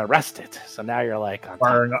have been rested. So now you're like on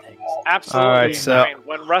top of things. Absolutely. All right, so- Ryan.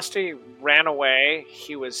 When Rusty ran away,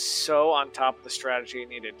 he was so on top of the strategy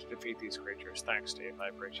needed to defeat these creatures. Thanks, Steve. I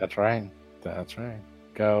appreciate That's right. That's right.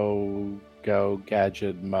 Go,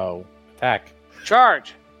 Gadget, Mo. Attack. it.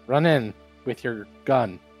 Charge. Run in with your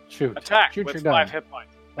gun. Shoot. Attack Shoot with your gun. 5 hit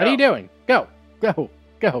points. What are you doing? Go.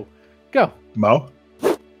 Mo?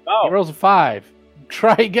 He Oh, rolls a 5.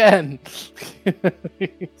 Try again.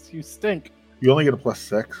 You stink. You only get a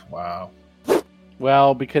 +6. Wow.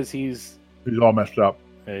 Well, because he's all messed up.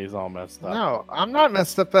 all messed up. No, I'm not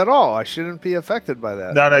messed up at all. I shouldn't be affected by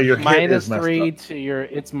that. No, your hit is messed -3 up. to your.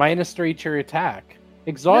 It's -3 to your attack.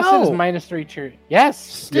 Exhausted is No. -3 to your. Yes.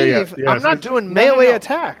 Steve, Yeah, I'm not it's- doing no, melee no.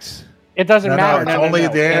 attacks. It doesn't No, matter. it's only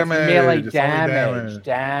damage. It's melee It's only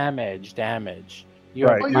damage. You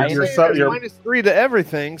Right, have Well, you're you're minus- saying you're- there's -3 to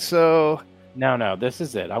everything, so No, this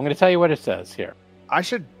is it. I'm going to tell you what it says here. I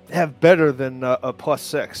should have better than a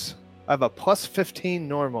 +6. I have a +15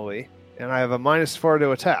 normally, and I have a -4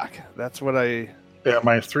 to attack. That's what I. Yeah,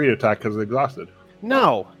 -3 to attack because it's exhausted.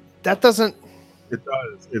 No, that doesn't. It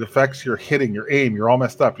does. It affects your hitting, your aim. You're all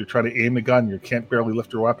messed up. You're trying to aim the gun. You can't barely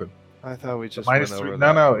lift your weapon. I thought we just -3 went over no,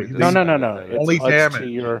 that. no, We it- just- No. It's Only to damage.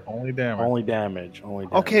 your Only damage. only damage.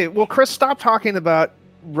 Okay, well, Chris, stop talking about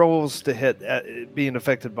rolls to hit being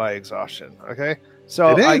affected by exhaustion. Okay,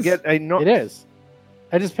 so It I is. get a It is.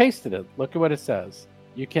 I just pasted it. Look at what it says.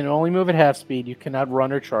 You can only move at half speed. You cannot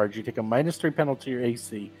run or charge. You take a -3 penalty to your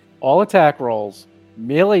AC. All attack rolls,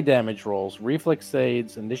 melee damage rolls, reflex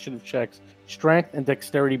saves, initiative checks, strength and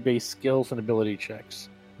dexterity-based skills and ability checks.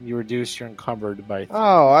 You reduce your encumbered by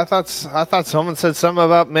Oh, I thought someone said something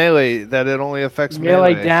about melee that it only affects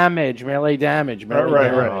melee melee. damage. All right.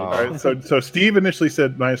 Damage. All right. So Steve initially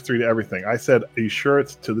said -3 to everything. I said, "Are you sure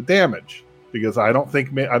it's to the damage?" Because I don't think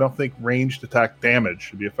ranged attack damage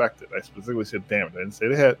should be affected. I specifically said damage. I didn't say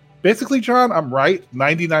the hit. Basically, John, I'm right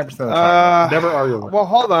 99% of the time. Never argue with Well,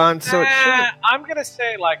 hold on. So it shouldn't. I'm going to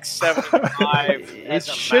say like 75. It as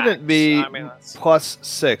a shouldn't max. be I mean, that's-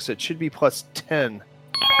 +6. It should be +10.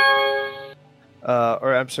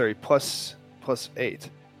 Or I'm sorry, +8.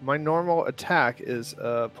 My normal attack is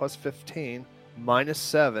 +15.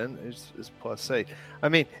 -7 is +8. I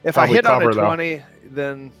mean, if Probably I hit on cover, a though. 20,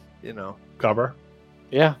 then cover.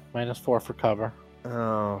 Yeah, -4 for cover.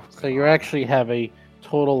 Oh, So you actually have a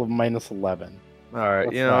total of -11. all right.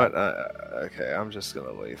 What's You know that? what? Okay, I'm just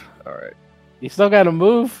gonna leave. All right. You still got to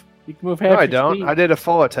move. You can move half. No, I your don't. speed. I did a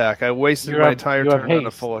full attack. I wasted my entire you have turn on a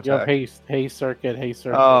haste. full You have attack. haste circuit, haste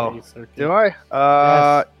circuit, Oh, haste circuit. Do I?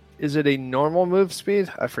 Yes. Is it a normal move speed?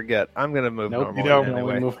 I forget. I'm gonna move Nope, normal You know- you can anyway.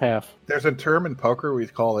 only move half. There's a term in poker we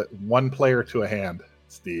call it one player to a hand,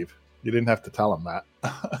 Steve. You didn't have to tell him that.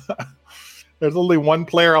 There's only one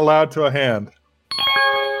player allowed to a hand.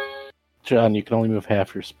 John, you can only move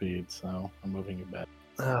half your speed, so I'm moving you back.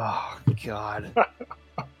 Oh God!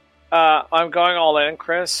 I'm going all in,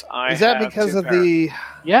 Chris. Is that because of the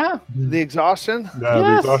Yeah, exhaustion? No, Yes.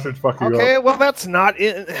 the exhaustion's fucking you Okay, up. well that's not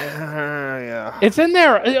in. Yeah. it's in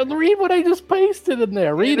there. Read what I just pasted in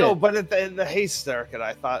there. Read No, it. but in the haste circuit,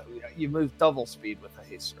 I thought you moved double speed with the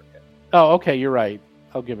haste circuit. Oh, okay, you're right.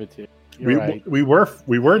 I'll give it to you. You're right. We were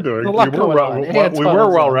doing. There's a lot going on. Hand We were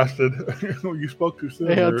tunnels well up. rested. You spoke too soon.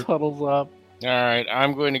 Yeah, there. tunnels up. All right,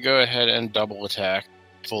 I'm going to go ahead and double attack,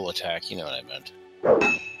 full attack. You know what I meant.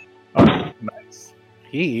 Oh, nice.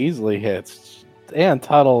 He easily hits. And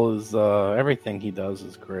Tuttle is everything he does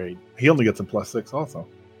is great. He only gets a +6 also.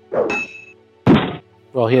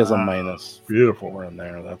 Well, he has a Ah, -4 Beautiful. in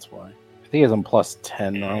there. That's why. I think he has a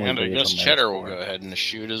 +10 normally. And but I he has guess a Cheddar will -4. go ahead and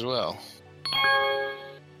shoot as well.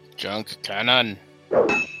 Junk cannon.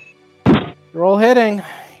 You're all hitting.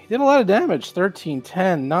 Did a lot of damage. 13,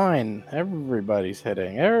 10, 9. Everybody's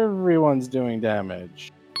hitting. Everyone's doing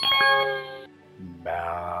damage.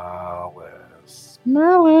 Malice.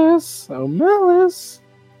 Malice. Oh, Malice.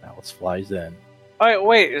 Malice flies in.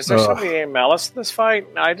 Wait, is there somebody named Malice in this fight?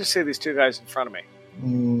 I just see these two guys in front of me.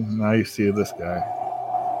 Now you see this guy.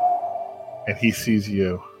 And he sees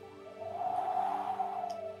you.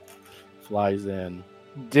 Flies in.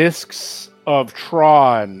 Discs of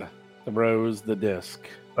Tron throws the disc.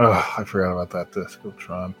 Oh, I forgot about that disc of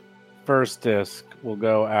Tron. First disc will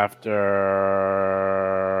go after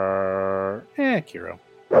Kiro.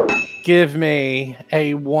 Give me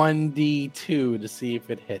a 1d2 to see if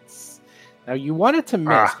it hits. Now you want it to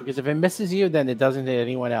miss because if it misses you, then it doesn't hit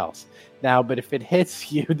anyone else. Now, but if it hits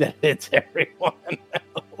you, then it hits everyone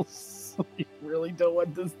else. You really don't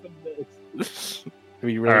want this to miss.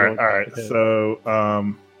 Really all right. So,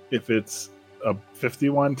 if it's a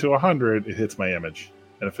 51 to 100, it hits my image,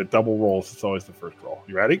 and if it double rolls, it's always the first roll.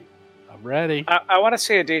 You ready? I'm ready. I want to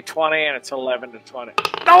see a d20, and it's 11 to 20.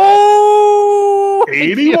 No!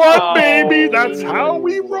 81, baby. That's how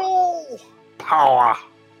we roll. Power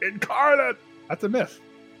incarnate. That's a miss.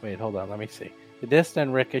 Wait, hold on. Let me see. The disc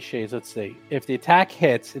then ricochets. Let's see. If the attack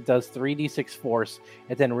hits, it does 3d6 force.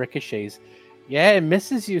 It then ricochets. Yeah, it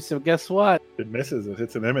misses you. So guess what? It misses. It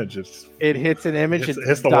hits an image. It hits an image. It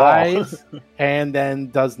hits the dies, wall. and then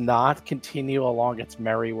does not continue along its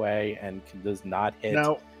merry way, and does not hit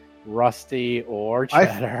Rusty or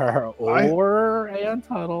Cheddar or Aeon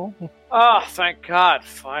Tuttle. Oh, thank God!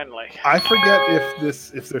 Finally. I forget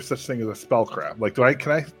if there's such thing as a spell crab. Like,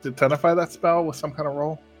 can I identify that spell with some kind of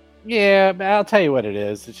roll? Yeah, I'll tell you what it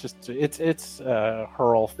is. It's just it's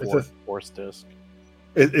hurl force disc.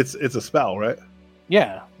 It's a spell, right?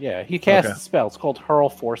 Yeah. He casts a spell. It's called Hurl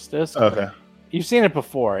Force Disc. Okay. You've seen it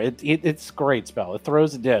before. It's a great spell. It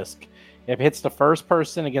throws a disc. If it hits the first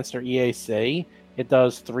person against their EAC, it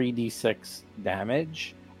does 3d6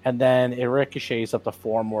 damage, and then it ricochets up to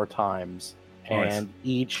 4 more times. Nice. And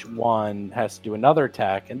each one has to do another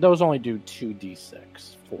attack, and those only do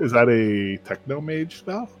 2d6. Is that a Techno Mage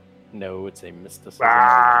spell? No, it's a mysticism.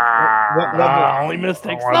 What only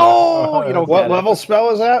mystics. No, you don't. What level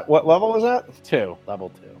spell is that? What level is that? 2, level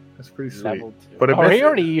 2. That's pretty sweet. Level 2. But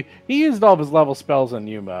he used all of his level spells on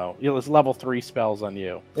you, Mo. His level 3 spells on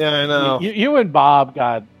you. Yeah, I know. You and Bob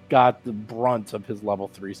got the brunt of his level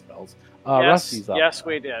 3 spells. Rusty's up. Yes,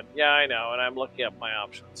 we did. Yeah, I know, and I'm looking up my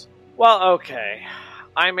options. Well, okay.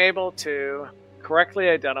 I'm able to correctly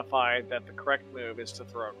identify that the correct move is to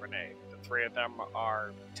throw a grenade. The 3 of them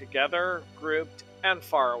are together, grouped, and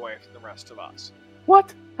far away from the rest of us.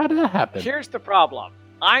 What? How did that happen? Here's the problem.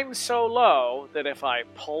 I'm so low that if I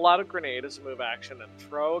pull out a grenade as a move action and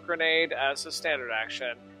throw a grenade as a standard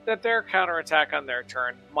action, that their counterattack on their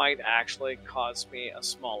turn might actually cause me a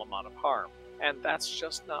small amount of harm. And that's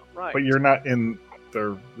just not right. But you're not in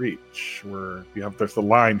their reach. There's the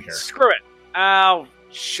line here. Screw it. Oh,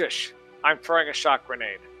 shush. I'm throwing a shock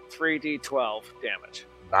grenade. 3d12 damage.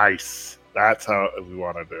 Nice. That's how we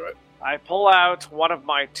want to do it. I pull out one of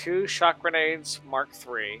my 2 shock grenades, Mark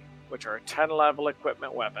III, which are a 10-level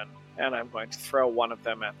equipment weapon, and I'm going to throw one of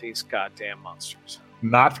them at these goddamn monsters.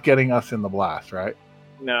 Not getting us in the blast, right?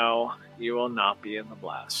 No, you will not be in the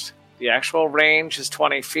blast. The actual range is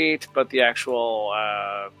 20 feet, but the actual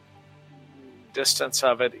distance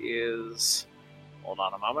of it is... Hold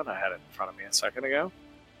on a moment, I had it in front of me a second ago.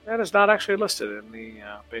 That is not actually listed in the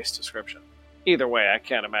base description. Either way, I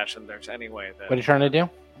can't imagine there's any way that... What are you trying to do?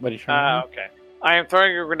 Okay. I am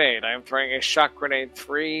throwing a grenade. I am throwing a shock grenade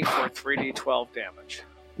 3 for 3d12 damage.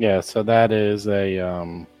 Yeah, so that is a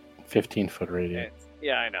 15-foot radius.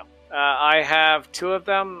 Yeah, I know. I have 2 of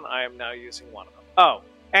them. I am now using one of them. Oh,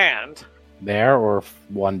 and... There, or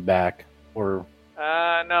one back? Or...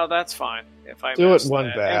 no, that's fine. If I Do miss, it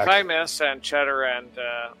one back. If I miss and Cheddar and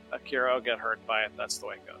Akira get hurt by it, that's the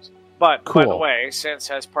way it goes. But, Cool. by the way, since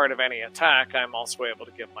as part of any attack, I'm also able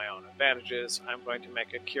to give my own advantages, I'm going to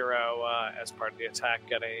make Akira, as part of the attack,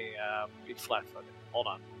 be flat-footed. Hold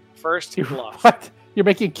on. First, bluff. What? You're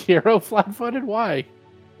making Kiro flat-footed? Why?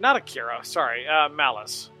 Not Akira, sorry.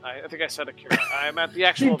 Malice. I think I said Akira. I meant the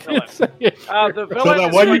actual villain. You The villain that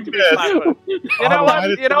is one going you to be missed. flat-footed. You know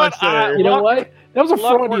what? know what? That was a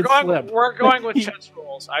Look, Freudian slip. we're going with chess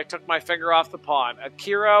rules. I took my finger off the pawn.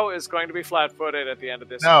 Akiro is going to be flat-footed at the end of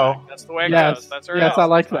this. No. attack. That's the way it Yes, goes. That's yes, I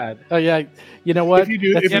like that. Oh yeah, you know what? If you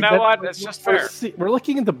do- That's- if You know that- what? It's just fair. We're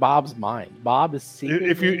looking into Bob's mind. Bob is secretly...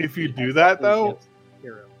 If you do that, though,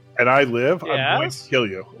 and I live, I'm going Yes? to kill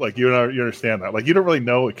you. Like, you understand that. Like, you don't really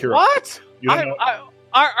know Akira. What? You don't know,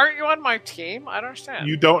 Aren't you on my team? I don't understand.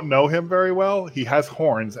 you don't know him very well. He has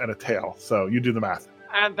horns and a tail, so you do the math.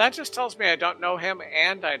 And that just tells me I don't know him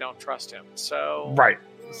and I don't trust him. So Right.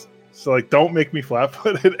 So, like, don't make me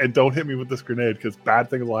flat-footed and don't hit me with this grenade because bad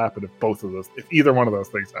things will happen if either one of those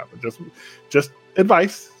things happen. Just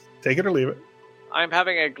advice. Take it or leave it. I'm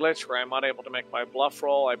having a glitch where I'm unable to make my bluff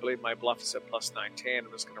roll. I believe my bluff is at plus 19.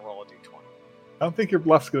 I'm just going to roll a d20. I don't think your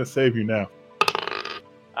bluff's going to save you now.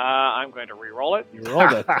 I'm going to re-roll it. You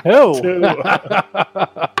rolled a 2. Two.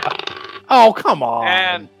 Oh, come on.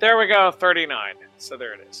 And there we go, 39. So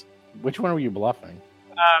there it is. Which one were you bluffing?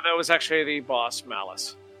 That was actually the boss,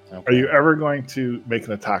 Malice. Okay. Are you ever going to make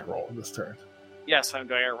an attack roll this turn? Yes, I'm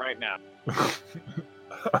doing it right now.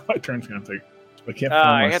 My turn's going to take... I can't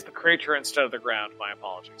I hit the creature instead of the ground. My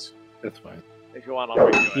apologies. That's fine. If you want, I'll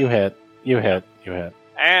redo it. You hit. You hit. You hit.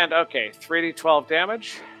 And, okay, 3d12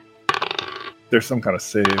 damage. There's some kind of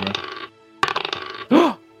save.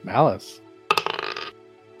 Malice.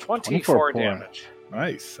 24 points. damage.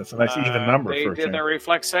 Nice. That's a nice even number They for a did thing. their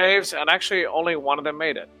reflex saves, and actually only one of them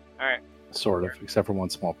made it. All right, Sort of, except for one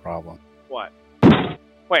small problem. what?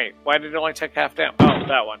 Wait, why did it only take half damage? Oh,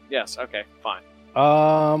 that one. Yes, okay, fine.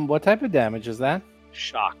 What type of damage is that?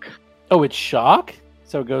 Shock. Oh, it's shock?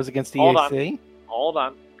 So it goes against the Hold AC? Hold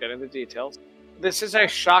on, getting the details. This is a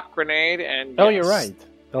shock grenade, and Oh, yes. you're right.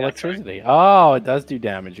 The That's electricity. Oh, it does do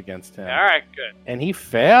damage against him. All right, good. And he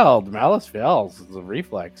failed. Malice fails. It's a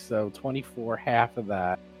reflex. So 24, half of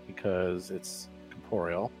that, because it's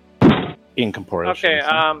corporeal. Incorporeal. Okay, should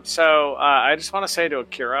I say. so I just want to say to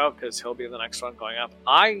Akira, because he'll be the next one going up,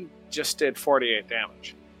 I just did 48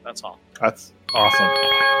 damage. That's all. That's awesome.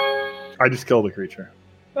 I just killed a creature.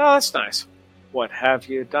 Oh, that's nice. What have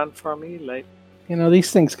you done for me lately? You know,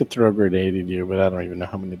 these things could throw a grenade at you, but I don't even know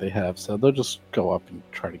how many they have, so they'll just go up and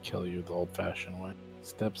try to kill you the old-fashioned way.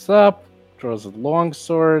 Steps up, draws a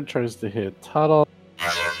longsword, tries to hit Tuttle.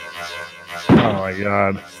 Oh my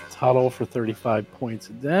god. Tuttle for 35 points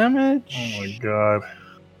of damage. Oh my god.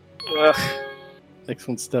 Ugh. Next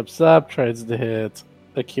one steps up, tries to hit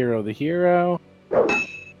Akira the hero.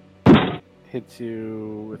 Hits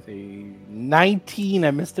you with a 19.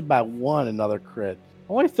 I missed it by 1, another crit.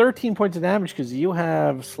 Only 13 points of damage because you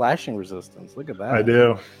have slashing resistance. Look at that. I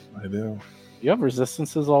do. You have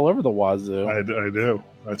resistances all over the wazoo. I do.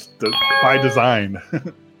 That's by design.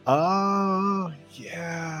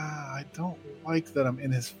 Yeah. I don't like that I'm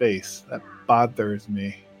in his face. That bothers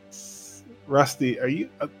me. Rusty, are you?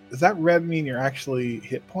 Does that red mean you're actually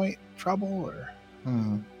hit point trouble or?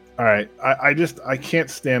 All right. I can't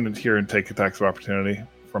stand in here and take attacks of opportunity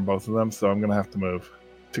from both of them, so I'm gonna have to move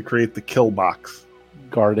to create the kill box.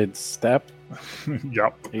 Guarded step.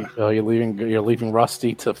 Yup. You're leaving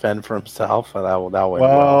Rusty to fend for himself. That went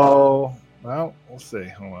well. Well, we'll see.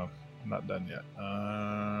 Hold on. I'm not done yet.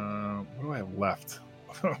 What do I have left?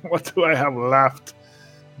 What do I have left?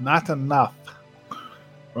 Not enough.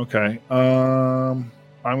 Okay. I'm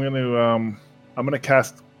gonna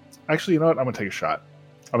cast. Actually, you know what? I'm gonna take a shot.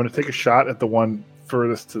 I'm gonna take a shot at the one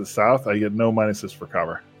furthest to the south. I get no minuses for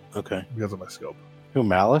cover Okay. because of my scope. Who,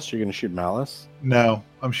 Malice? You're going to shoot Malice? No,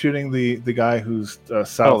 I'm shooting the guy who's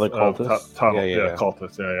south the of cultist? Tunnel. Yeah.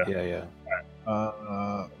 Cultist. Yeah.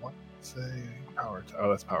 Yeah. What? Say power attack. Oh,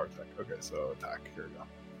 that's power attack. Okay, so attack. Here we go.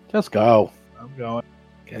 Just go. I'm going.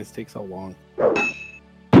 Guys, take so long.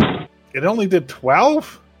 It only did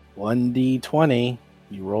 12? 1d20.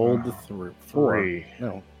 You rolled the 4. 3.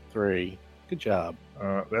 No, 3. Good job.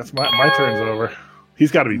 That's my turn's over.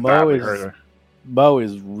 He's got to be Mo badly is- hurt. Bo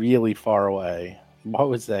is really far away.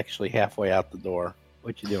 Bo is actually halfway out the door.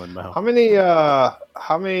 What you doing, Mo? How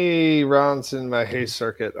many rounds in my haste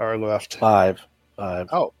circuit are left? 5. Oh,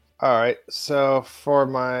 all right. So for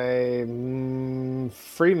my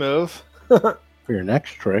free move, For your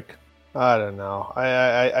next trick. I don't know.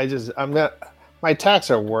 I'm not. My attacks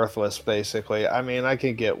are worthless, basically. I mean, I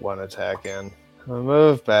can get one attack in. I'll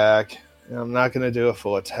move back. And I'm not going to do a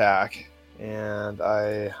full attack. And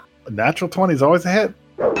A natural 20 is always a hit.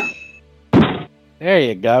 There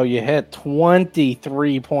you go. You hit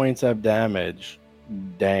 23 points of damage.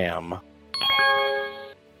 Damn.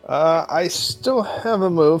 I still have a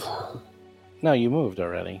move. No, you moved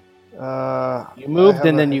already. You You moved,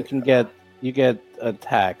 and then you get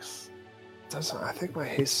attacks. I think my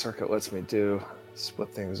haste circuit lets me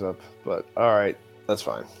split things up. But all right, that's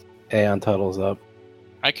fine. Aeon Tuttle's up.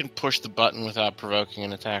 I can push the button without provoking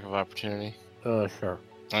an attack of opportunity. Sure.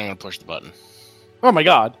 I'm going to push the button. Oh my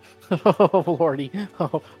god. Oh lordy.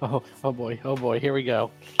 Oh boy. Here we go.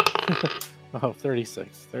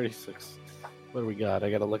 36. What do we got? I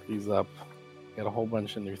gotta look these up. Got a whole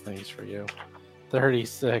bunch of new things for you.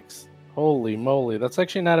 36. Holy moly. That's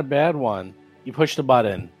actually not a bad one. You push the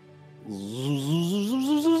button.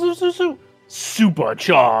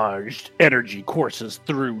 supercharged energy courses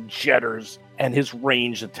through Jetters, and his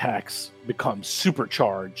ranged attacks become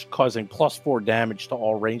supercharged, causing +4 damage to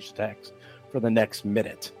all ranged attacks for the next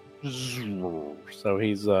minute. So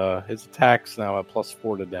he's his attacks now at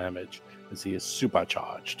 +4 to damage as he is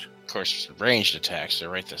supercharged. Of course, ranged attacks,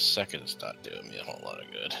 so right this second it's not doing me a whole lot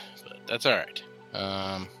of good. But that's alright.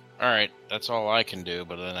 Alright, that's all I can do,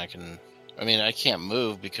 but then I can't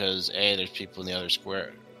move because there's people in the other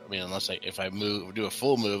square. I mean, if I do a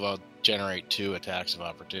full move, I'll generate 2 attacks of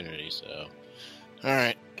opportunity, so.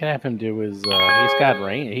 Alright. Can have him do his, he's got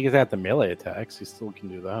range, he's got the melee attacks, he still can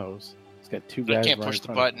do those. He's got 2 guys. I can't push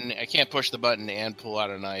the button. I can't push the button and pull out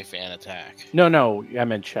a knife and attack. No, I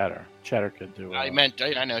meant Cheddar. Cheddar could do I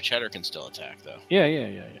know Cheddar can still attack, though. Yeah.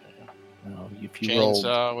 No,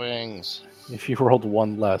 Chainsaw wings. If you rolled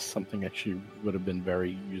 1 less, something actually would have been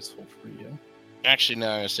very useful for you. Actually, no,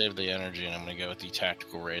 I'm going to save the energy, and I'm going to go with the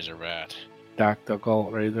Tactical Razor Bat. Tactical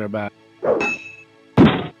Razor Bat.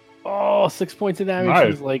 Oh, 6 points of damage.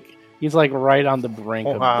 Nice. He's like right on the brink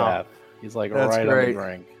of death. He's like That's right great. on the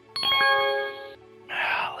brink.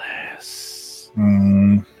 Malice.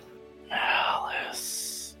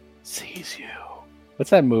 Malice sees you. What's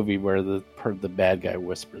that movie where the bad guy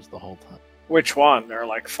whispers the whole time? Which one? There are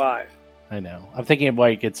like 5. I know. I'm thinking of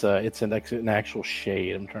like it's an actual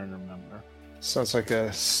shade. I'm trying to remember. Sounds like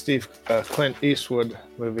a Clint Eastwood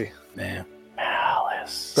movie. Man,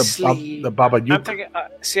 Malice. The Baba I'm Yuk. thinking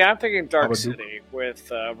Dark Babadook. City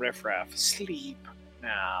with Riff Raff. Sleep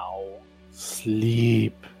now.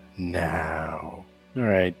 Sleep now. All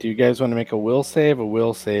right. Do you guys want to make a will save, or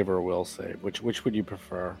will save? Which would you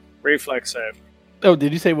prefer? Reflex save. Oh,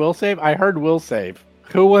 did you say will save? I heard will save.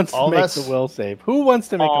 Who wants All to make of us? the will save? Who wants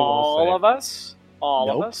to make a will save? All of us? All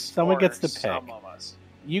Nope. of us? Someone Or gets to pick. Some of us.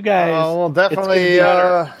 You guys well, definitely.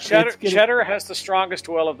 Cheddar has the strongest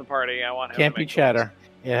will of the party. I want him can't to be make the Cheddar.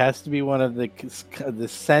 It has to be one of the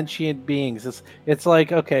sentient beings. It's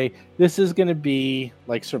like, okay, this is going to be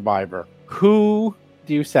like Survivor. Who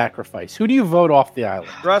do you sacrifice? Who do you vote off the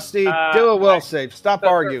island? Rusty, do a will save. Stop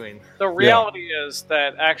arguing. The reality is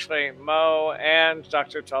that actually Mo and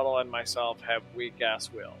Dr. Tuttle and myself have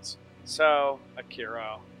weak-ass wills. So,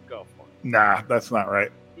 Akira, go for it. Nah, that's not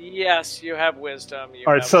right. Yes, you have wisdom.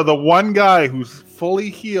 All right, so the one guy who's fully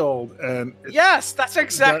healed and Yes, that's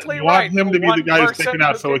exactly you right. want him to be the one guy who's person taken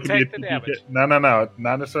out, who so it can can be take the damage. No,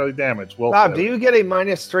 not necessarily damage. Will Bob, save. do you get a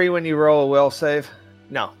 -3 when you roll a will save?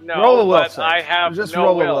 No. No, roll a will but save. I have Just no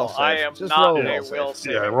roll a will. will save. I am Just not roll a a will will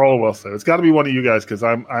save. Yeah, roll a will save. It's got to be one of you guys because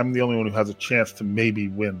I'm the only one who has a chance to maybe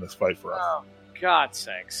win this fight for us. Oh, God's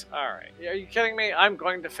sakes. All right. Are you kidding me? I'm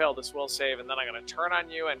going to fail this will save, and then I'm going to turn on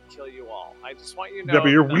you and kill you all. I just want you to know. Yeah, but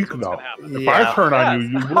you're that's weak what's though. gonna happen. If Yeah. I turn on you,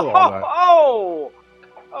 you will all that.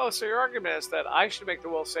 Oh, so your argument is that I should make the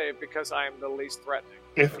will save because I'm the least threatening.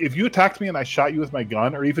 If you attacked me and I shot you with my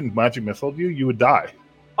gun or even magic missile you would die.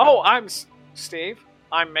 Oh, Steve.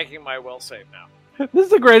 I'm making my will save now. This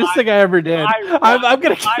is the greatest thing I ever did. I'm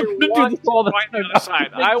going to I do want this all the to fight the time. other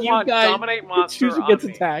side. I You want guys dominate monster choose who on gets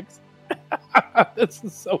me. attacks. This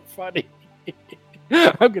is so funny.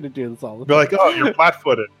 I'm going to do this all the Be time. like, oh, you're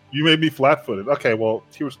flat-footed. You made me flat-footed. Okay, well,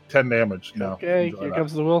 here's 10 damage. No. Okay, enjoy here that.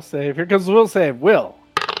 comes the will save. Here comes the will save. Will.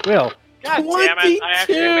 God damn it! I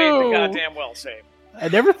actually made the 22. goddamn will save. I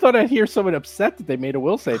never thought I'd hear someone upset that they made a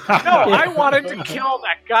will save. No, I wanted to kill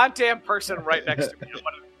that goddamn person right next to me. I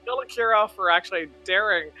wanted to kill Akira for actually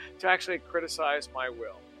daring to actually criticize my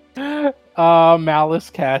will. Malice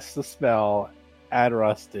casts the spell at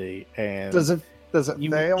Rusty, and Does it you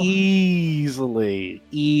fail? easily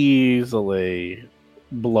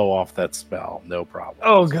blow off that spell. No problem.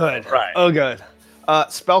 Oh, good. Right. Oh, good.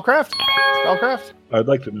 Spellcraft? Spellcraft? I'd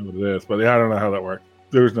like to know what it is, but I don't know how that works.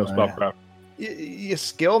 There's no spellcraft. You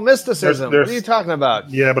skill mysticism. There's- What are you talking about?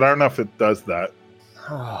 Yeah, but I don't know if it does that.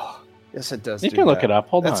 Oh, yes, it does. You do can look that. it up.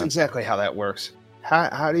 Hold That's on. exactly how that works.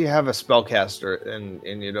 How do you have a spellcaster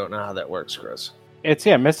and you don't know how that works, Chris? It's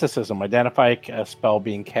mysticism. Identify a spell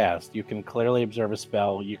being cast. You can clearly observe a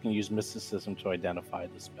spell. You can use mysticism to identify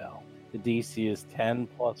the spell. The DC is 10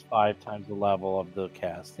 plus 5 times the level of the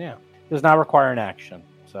cast. Yeah, does not require an action.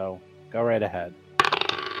 So go right ahead.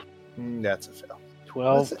 That's a fail.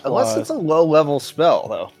 12 Unless it's a low-level spell,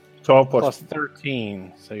 though. 12 plus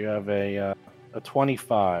 13. So you have a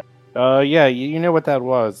 25. Yeah, you know what that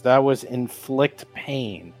was. That was inflict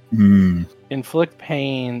pain. Inflict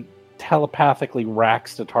pain telepathically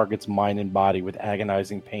racks the target's mind and body with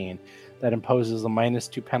agonizing pain that imposes a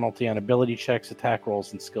 -2 penalty on ability checks, attack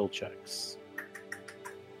rolls, and skill checks.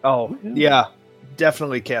 Oh, yeah.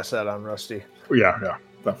 Definitely cast that on Rusty. Yeah.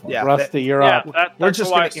 definitely. Yeah. Rusty, you're Yeah, up. that's We're a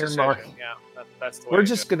just gonna wise earmark- decision. Yeah, that's the way We're to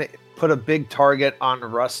just do gonna put a big target on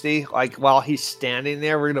Rusty, like while he's standing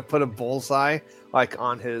there. We're gonna put a bullseye like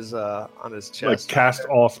on his chest. Like cast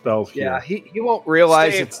all spells here. Yeah, he won't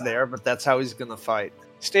realize Steve. it's there, but that's how he's gonna fight. it.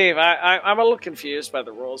 Steve, I'm a little confused by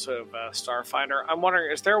the rules of Starfinder. I'm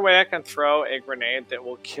wondering, is there a way I can throw a grenade that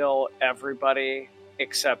will kill everybody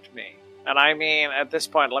except me? And I mean, at this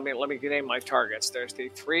point, let me name my targets. There's the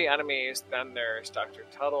 3 enemies, then there's Dr.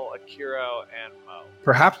 Tuttle, Akiro, and Mo.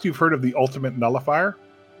 Perhaps you've heard of the ultimate nullifier.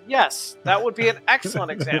 Yes, that would be an excellent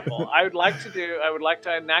example. I would like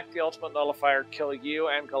to enact the ultimate nullifier, kill you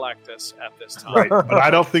and Galactus at this time. Right, but I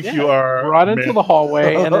don't think you are. Run into the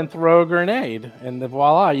hallway and then throw a grenade, and then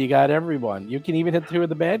voila, you got everyone. You can even hit 2 of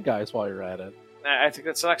the bad guys while you're at it. I think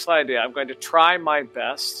that's an excellent idea. I'm going to try my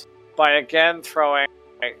best by again throwing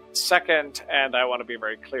a second, and I want to be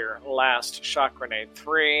very clear, last shock grenade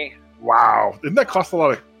 3. Wow, didn't that cost a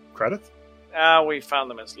lot of credits? We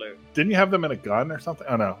found them as loot. Didn't you have them in a gun or something?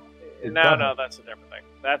 Oh no. No, that's a different thing.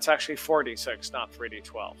 That's actually 4d6, not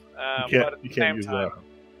 3d12. You can't use that.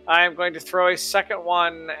 I am going to throw a second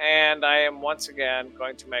one, and I am once again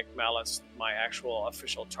going to make Malice my actual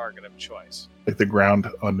official target of choice. Like the ground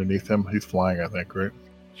underneath him, he's flying. I think, right?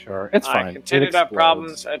 Sure, it's fine. I continue It to have explodes.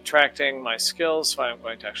 problems attracting my skills, so I'm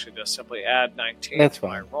going to actually just simply add 19 That's to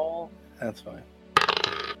my fine. roll. That's fine.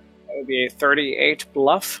 That would be a 38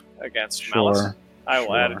 bluff against Malice. Sure. I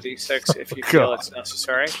will add a Sure. d6 if you Oh, feel God. it's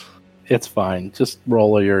necessary. It's fine. Just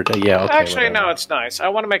roll your. Yeah. Okay, Actually, whatever. no, it's nice. I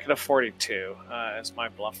want to make it a 42 as my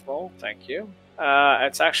bluff roll. Thank you.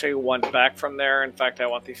 It's actually 1 back from there. In fact, I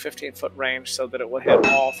want the 15-foot range so that it would hit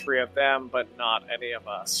all 3 of them, but not any of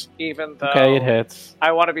us. Even though Okay, it hits.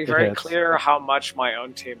 I want to be very hits. clear how much my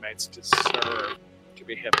own teammates deserve to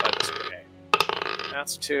be hit by this grenade.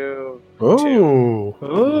 That's 2. Oh,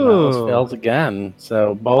 Mouse fails again.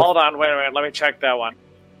 So both. Hold on, wait a minute. Let me check that one.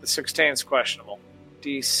 The 16 is questionable.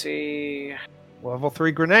 DC. Level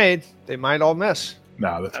 3 grenade. They might all miss.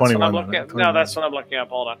 no, the That's what 21. I'm looking at. No, that's what I'm looking up.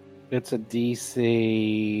 Hold on. It's a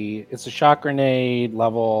DC. It's a shock grenade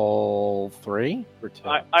level 3 or 2.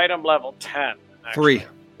 Item level 10. Actually. 3.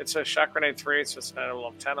 It's a shock grenade 3, so it's an item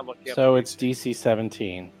level 10. I'm looking up. So the it's DC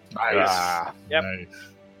 17. Nice. Ah, Yep. Nice.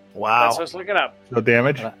 wow. That's what I was looking up. No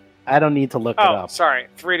damage. I don't need to look it Oh, up. sorry.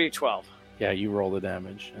 3d12. Yeah, you roll the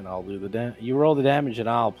damage, and I'll do the damage. You roll the damage, and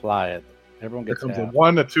I'll apply it. Everyone Here gets comes a half.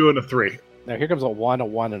 1, a 2, and a 3. Now here comes a 1, a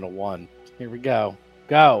 1, and a 1. Here we go.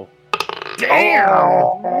 Go.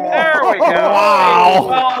 Damn! There we go.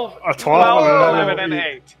 Wow. 12, A 12, 11, and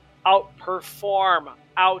 8. Outperform.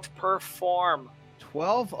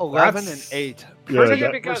 12, 11, That's- and 8. Yeah, Pretty good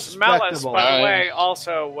that- because Malice, respectable. by the Nice. way,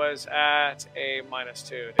 also was at a -2.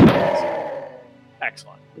 to hit.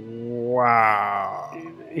 Excellent. Wow.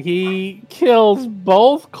 He kills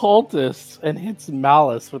both cultists and hits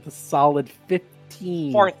Malice with a solid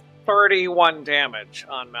 15. For 31 damage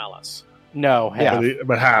on Malice. No, half.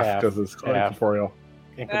 But half Half. because it's Half. incorporeal.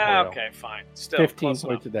 Incorporeal. Okay, fine. Still 15 close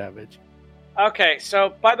points enough. of damage. Okay,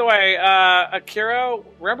 so by the way, Akiro,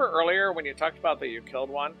 remember earlier when you talked about that you killed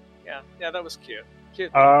one? Yeah, that was cute.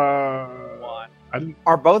 Cute one. I didn't.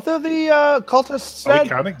 Are both of the cultists Are we dead?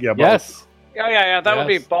 counting? Yeah. Yes. Yeah. That would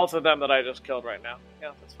be Yes. both of them that I just killed right now.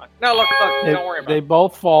 Yeah, that's fine. No, look, They, don't worry about they it.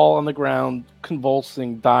 both fall on the ground,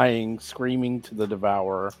 convulsing, dying, screaming to the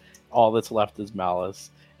devourer. All that's left is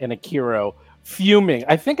Malice. And Akiro fuming.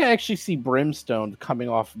 I think I actually see brimstone coming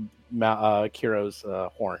off Akiro's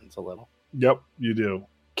horns a little. Yep, you do.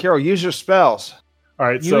 Kiro, use your spells. All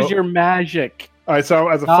right. Use So your magic, all right. So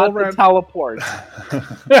as a not full the round, teleport.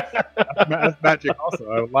 That's magic also.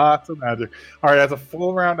 I have lots of magic. All right, as a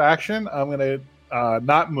full round action, I'm going to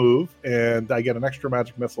not move, and I get an extra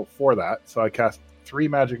magic missile for that. So I cast 3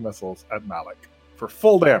 magic missiles at Malik for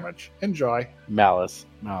full damage. Enjoy. Malice.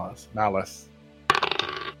 Malice.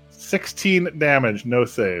 16 damage, no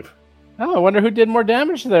save. Oh, I wonder who did more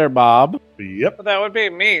damage there, Bob. Yep. But that would be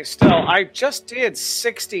me still. I just did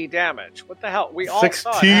 60 damage. What the hell? We all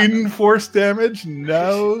saw it happen. 16 force damage,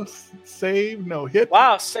 no save, no hit.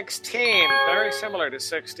 Wow, 16. Very similar to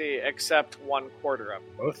 60, except 1/4 of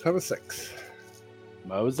it. Both have a 6.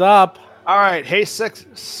 Mo's up. All right, haste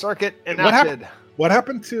circuit enacted. What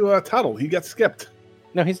happened to Tuttle? He got skipped.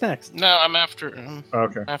 No, he's next. No, I'm after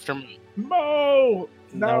Okay. after me. Mo!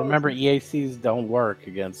 No, remember EACs don't work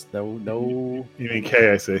against no You mean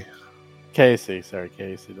KIC. KC. Sorry,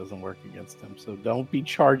 KC doesn't work against him. So don't be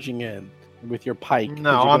charging in with your pike. 'cause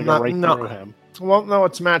No, you're gonna I'm go not- Right no. through him. Well, no,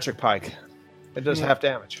 it's magic pike. It does half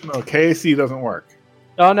damage. No, KIC doesn't work.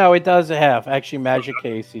 Oh no, it does have. Actually, Magic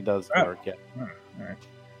KC does Oh. work. Yeah. All right.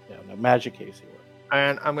 Yeah. No, Magic KC works.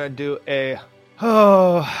 And I'm going to do a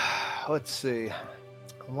Oh, let's see.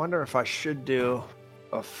 I wonder if I should do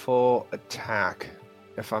a full attack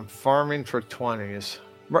if I'm farming for 20s.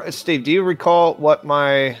 Steve, do you recall what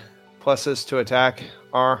my pluses to attack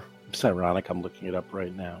are? It's ironic. I'm looking it up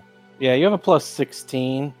right now. Yeah, you have a plus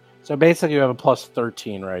 16. So basically, you have a plus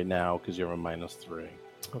 13 right now because you have a minus 3.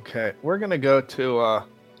 Okay, we're going to go to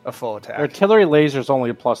a full attack. Artillery laser is only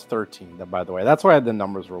a plus 13, by the way. That's why the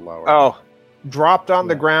numbers were lower. Oh, dropped on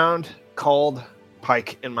the ground, called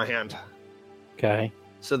pike in my hand. Okay.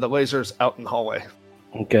 So the laser's out in the hallway.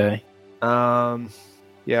 Okay.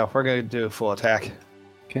 Yeah, we're going to do a full attack.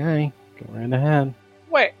 Okay. Go right ahead.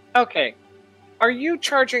 Wait, okay. Are you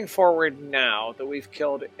charging forward now that we've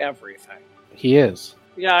killed everything? He is.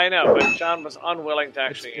 Yeah, I know, but John was unwilling to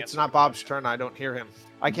actually It's answer. not Bob's turn. I don't hear him.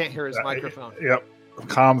 I can't hear his microphone. Yep.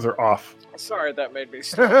 Comms are off. Sorry, that made me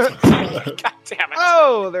stupid. God damn it.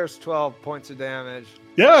 Oh, there's 12 points of damage.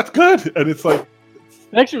 Yeah, it's good. And it's like,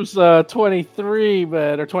 Actually, it was 23,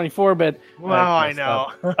 or 24, but Well, I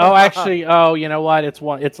know. oh, actually, you know what? It's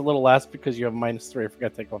a little less because you have minus 3. I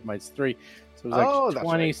forgot to take off minus 3. So it was actually that's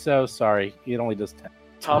 20. right. So sorry, it only does 10.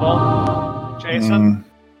 Tuttle, Jason,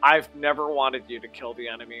 I've never wanted you to kill the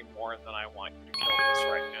enemy more than I want you to kill this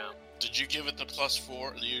right now. Did you give it the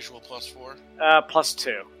 +4, the usual +4?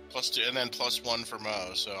 +2, +2, and then +1 for Mo.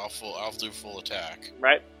 So I'll do full attack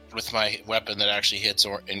right? with my weapon that actually hits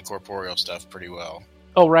incorporeal stuff pretty well.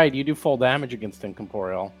 Oh, right. You do full damage against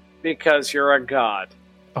incorporeal. Because you're a god.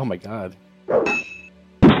 Oh, my God.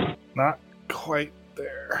 not quite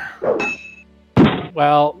there.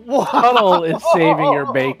 Well, Tuttle is saving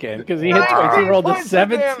your bacon because he hit twice. He rolled a points of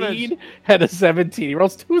 17 and a 17. He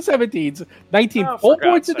rolls 2 17s, 19 Oh, full for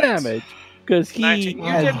God's points of sakes. damage because he 19. You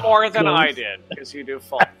has did more than ghosts. I did, because you do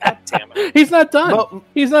full. God damn it. He's not done. Well-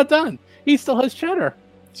 He's not done. He still has cheddar.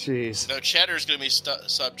 Jeez. No, Cheddar's going to be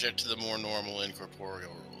subject to the more normal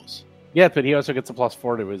incorporeal rules. Yeah, but he also gets a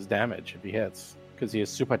 +4 to his damage if he hits because he has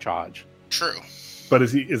supercharge. True. But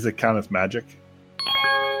is it count as magic?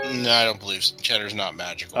 No, I don't believe so. Cheddar's not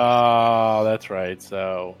magical. Oh, that's right.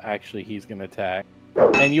 So actually, he's going to attack,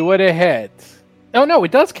 and you would have hit. Oh no,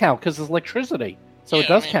 it does count because it's electricity, so Yeah, it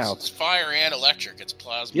does I mean, count. It's fire and electric. It's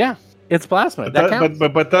plasma. Yeah, it's plasma. That counts.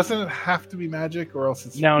 But doesn't it have to be magic, or else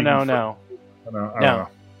it's No. I don't know.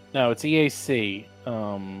 No, it's EAC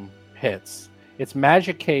hits. It's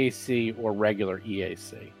magic KAC or regular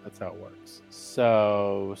EAC. That's how it works.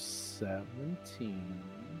 So 17.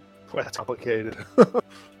 Boy, that's complicated.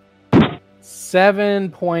 7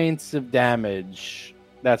 points of damage.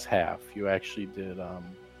 That's half. You actually did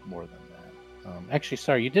more than that. Actually,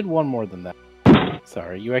 sorry, you did one more than that.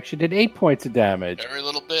 Sorry, you actually did 8 points of damage. Every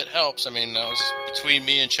little bit helps. I mean, that was between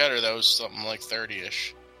me and Cheddar. That was something like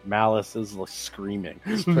 30-ish. Malice is screaming.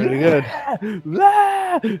 It's pretty good.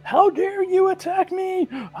 How dare you attack me?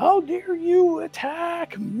 How dare you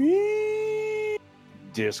attack me?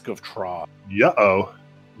 Disc of Troth. Uh-oh.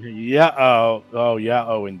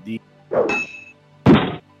 Yeah, indeed.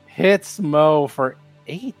 Hits Mo for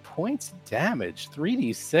 8 points of damage.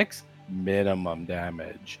 3d6 minimum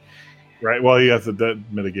damage. Right. Well, he has a dead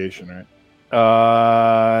mitigation, right?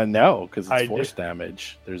 No, because I it's force did-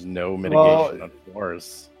 damage. There's no mitigation on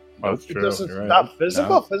force. Oh, that's It true. doesn't You're right. not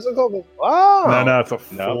physical. No. Physical. Oh, No, it's a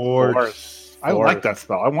No, force. force. I like that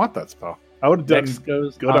spell. I want that spell. I would have done Next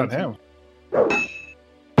goes good on him.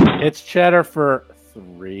 It's Cheddar for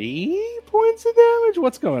 3 points of damage.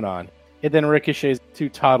 What's going on? It then ricochets to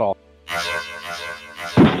Tuttle.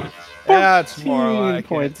 that's more 14 like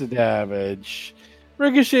points of damage.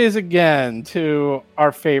 Ricochets again to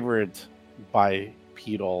our favorite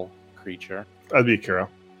bipedal creature. That'd be Kiro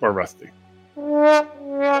or Rusty. What?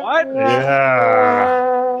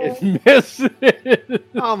 Yeah. It misses.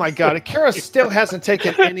 Oh my god, Akira still hasn't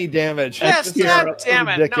taken any damage. Yes, It's just God damn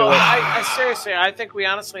it. No, ridiculous. I seriously, I think we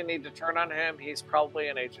honestly need to turn on him. He's probably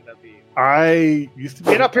an agent of the... I used to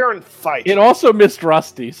be Get up here and fight. It also missed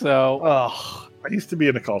Rusty, so Oh, I used to be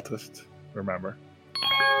an occultist. Remember?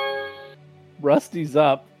 Rusty's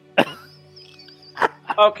up.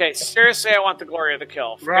 Okay, seriously, I want the glory of the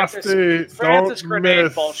kill. Forget Rusty, this don't grenade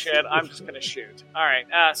miss. bullshit. I'm just going to shoot. All right,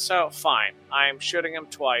 so fine. I'm shooting him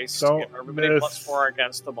twice to Don't give everybody miss. +4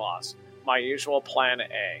 against the boss. My usual plan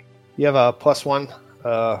A. you have a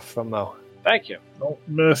 +1 from Mo. Thank you. Don't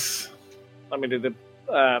miss. Let me do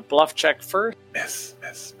the bluff check first. Miss.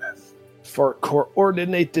 For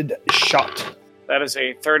coordinated shot. That is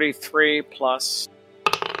a 33 plus...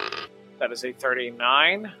 That is a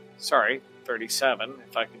 39. Sorry, 37.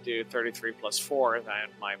 If I could do 33 plus 4, then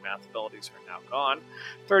my math abilities are now gone.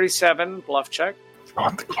 37, bluff check. I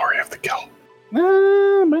want the glory of the kill.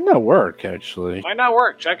 But not work, actually. Might not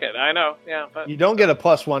work. Check it. I know. Yeah, but You don't get a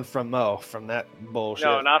 +1 from Mo from that bullshit.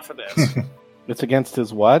 no, not for this. It's against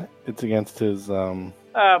his what? It's against his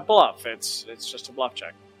Bluff. It's just a bluff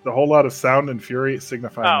check. The whole lot of sound and fury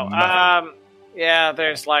signifying nothing. Yeah.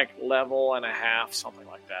 There's like level and a half, something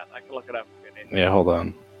like that. I can look it up if you need. Yeah, hold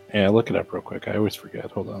on. Yeah, look it up real quick. I always forget.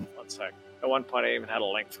 Hold on. 1 sec. At one point, I even had a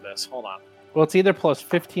link for this. Hold on. Well, it's either plus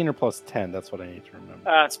 15 or plus 10. That's what I need to remember.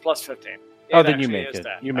 It's plus 15. Oh, then you actually make is it.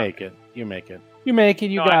 that. You Okay. make it. You make it. You make it.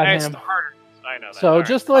 You No, got it's him. harder. I know that. So All right,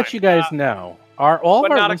 just to let fine. you guys know, all but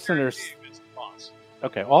of our not a listeners. guarantee it's a loss.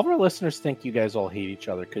 Okay, all of our listeners think you guys all hate each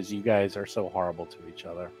other because you guys are so horrible to each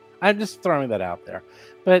other. I'm just throwing that out there.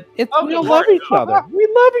 But we Oh, all good love lord. each other. We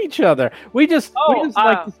love each other. We just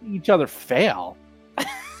like Oh, to see each other fail.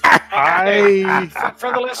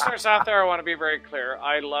 For the listeners out there, I want to be very clear.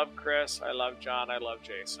 I love Chris. I love John. I love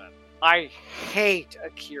Jason. I hate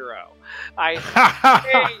Akiro. I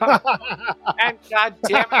hate and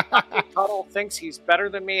goddamn it, Tuttle thinks he's better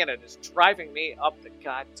than me, and it is driving me up the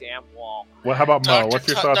goddamn wall. Well, how about Mo? Dr. What's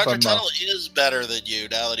your thoughts Dr. on Mo? Tuttle is better than you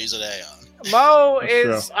now that he's an Aeon. Mo That's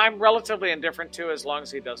is I'm relatively indifferent to as long as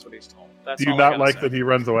he does what he's told. That's Do you all I not gotta like say. that he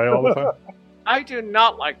runs away all the time? I do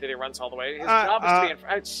not like that he runs all the way. His job is to be in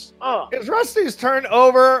front. Is Rusty's turn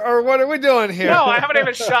over, or what are we doing here? No, I haven't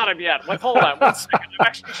even shot him yet. Like, hold on 1 second. I'm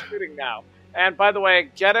actually shooting now. And by the way,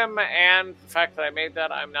 get him, and the fact that I made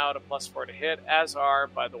that, I'm now at a +4 to hit, as are,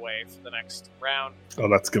 by the way, for the next round. Oh,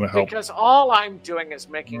 that's going to help. Because all I'm doing is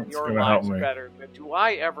making That's your gonna help lives me. better. But do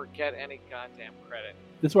I ever get any goddamn credit?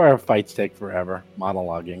 This is where our fights take forever.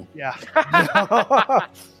 Monologuing. Yeah.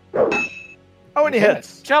 How many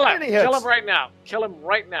hits? Kill How him. many hits? Kill him right now. Kill him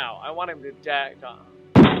right now. I want him to die.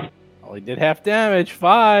 Well, he did half damage.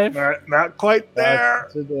 5. Not quite there.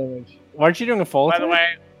 That's 2 damage. Why aren't you doing a full By attack? the way,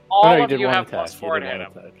 Oh, all no, you of did you one have attack. +4 to You did hit one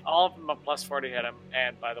him. attack. All of them have +4 to hit him.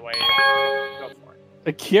 And by the way, go for it.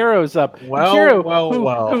 Akiro's up. Well, Akiro,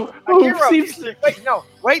 well. Akiro, seems-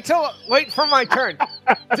 wait for my turn.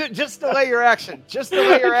 Just delay your action. Just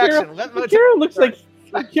delay your Akiro- action. Let Mo Akiro looks like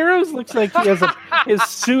Akiro's looks like he has his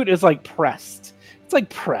suit is like pressed. It's like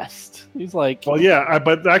pressed. He's like Well, yeah,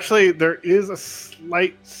 but actually, there is a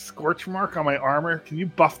slight scorch mark on my armor. Can you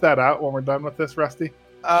buff that out when we're done with this, Rusty?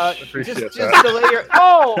 Appreciate just that. delay your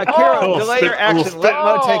oh, Akiro, little delay spit- your a little action. Let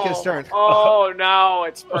Mo take his turn. Oh, no,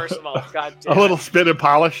 it's personal. God damn A little it. spit and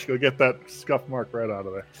polish. Go get that scuff mark right out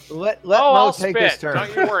of there. Let Oh, Mo I'll take spit. his turn.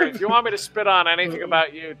 Don't you worry. If you want me to spit on anything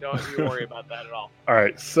about you, don't you worry about that at all. All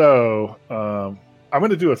right, so I'm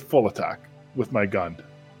going to do a full attack with my gun.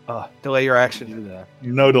 Delay your do action. that.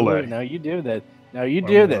 No delay. No, you do that. No, you I'm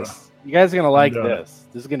do gonna- this. You guys are gonna like doing it. this.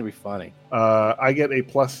 This is gonna be funny. I get a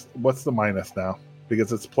plus. What's the minus now?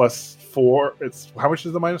 Because it's +4. It's how much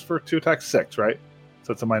is the minus for 2 attacks? 6, right?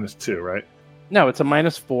 So it's a -2, right? No, it's a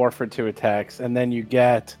 -4 for 2 attacks, and then you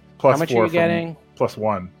get Plus how much 4 are you getting?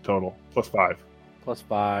 +1 total. +5.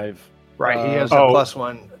 +5 Right, he has Oh. a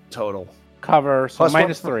 +1 total. cover, so Plus one-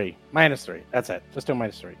 -3. -3. That's it. Just do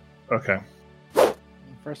 -3. Okay.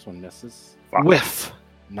 First one misses. Fuck. Whiff.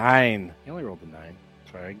 9. He only rolled a 9.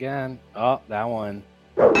 Try again. Oh, that one.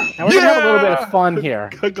 Now we're gonna have a little bit of fun here,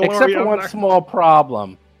 Glory except for one hunter. small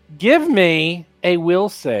problem. Give me a will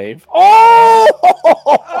save. Oh!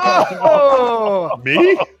 Oh!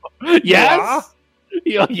 Me? Yes.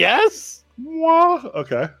 Yes. Mwah.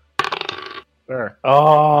 Okay. There.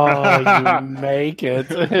 Oh, you make it.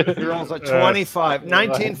 He rolls a 25.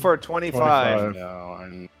 19 for 25.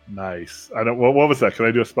 No, Nice. I don't. What was that? Can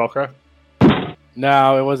I do a spellcraft?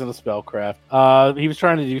 no, it wasn't a spellcraft. He was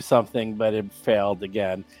trying to do something, but it failed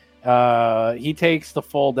again. He takes the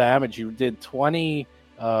full damage. You did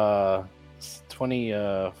 27.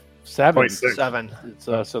 26. 7.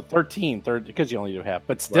 So 13, because you only do half.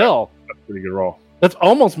 But still, That's a pretty good roll. that's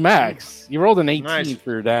almost max. You rolled an 18 Nice.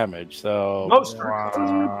 for your damage, so Most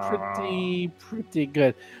pretty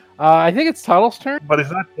good. I think it's Tuttle's turn. But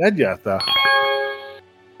he's not dead yet, though.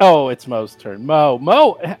 Oh, it's Mo's turn. Mo,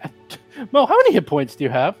 how many hit points do you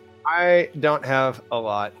have? I don't have a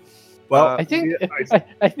lot. Well, I think yeah,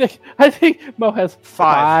 I think Mo has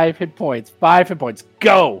 5 hit points. 5 hit points.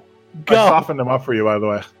 Go. I softened him up for you, by the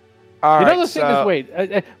way. All You right, know the thing is,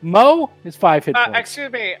 wait, Mo is 5 hit points.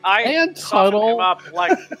 Excuse me, I And softened Tuttle. him up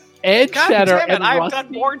like, Ed God Cheddar damn it, and I've done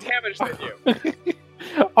Rusty more damage than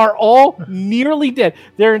you. are all nearly dead.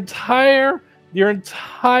 Their entire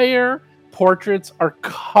portraits are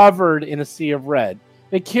covered in a sea of red.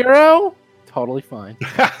 Akiro, totally fine.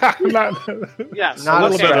 Not, Yes, Not a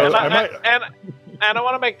okay, little bit. and I might- And I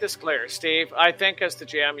want to make this clear, Steve. I think as the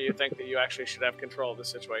GM, you think that you actually should have control of the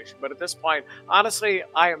situation. But at this point, honestly,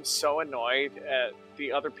 I am so annoyed at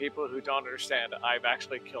the other people who don't understand I've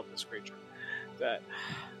actually killed this creature.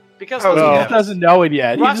 Because He just doesn't know it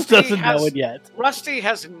yet. Rusty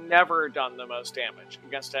has never done the most damage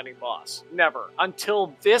against any boss. Never.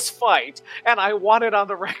 Until this fight, and I want it on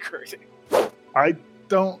the record. I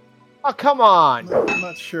don't. Oh, come on. I'm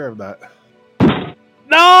not sure of that.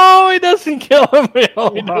 No, he doesn't kill him. He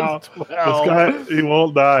only Wow. does This 12. guy, he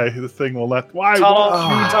won't die. This thing will let. Why Tuttle,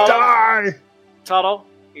 won't you Tuttle. die? Tuttle,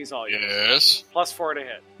 he's all yours. Yes. +4 to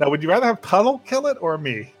hit. Now, would you rather have Tuttle kill it or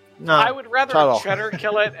me? No, I would rather Tuttle. Cheddar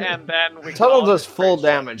kill it, and then we Tuttle call does it full great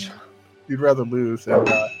shot. damage. You'd rather lose and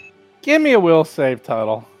Give me a will save,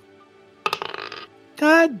 Tuttle.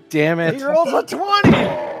 God damn it. He rolls a 20.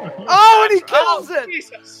 Oh, and he kills it.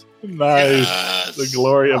 Jesus. nice. Yes. The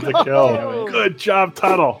glory of the kill. Oh. Good job,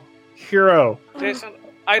 Tuttle. Hero. Jason,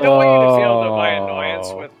 I don't want you to feel that my Oh.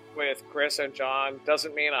 annoyance with Chris and John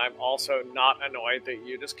doesn't mean I'm also not annoyed that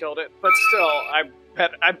you just killed it, but still,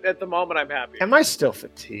 at the moment I'm happy. Am I still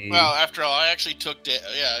fatigued? Well, after all, I actually took the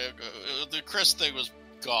Chris thing was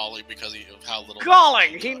galling because of how little. Galling!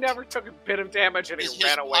 damage He took. never took a bit of damage and His he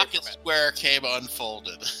ran away pocket from it. square came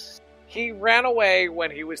unfolded. He ran away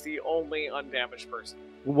when he was the only undamaged person.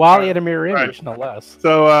 While he had a mirror Right. image, no less.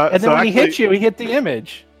 So, And then so when he hit you, he hit the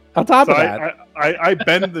image. On top so of that. I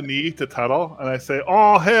bend the knee to Tuttle and I say,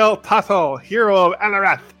 "All hail Tuttle, hero of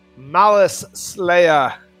Elarath." Malice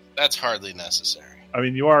Slayer. That's hardly necessary. I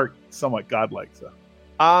mean, you are somewhat godlike, so.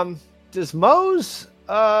 Does Moe's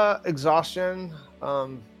exhaustion?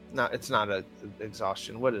 No, it's not a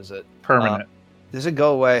exhaustion. What is it? Permanent. Does it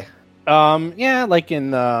go away? Yeah, like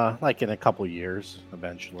in a couple years,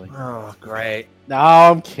 eventually. Oh, great. No,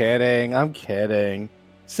 I'm kidding.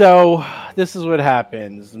 So, this is what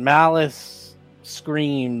happens. Malice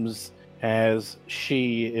screams as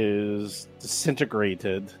she is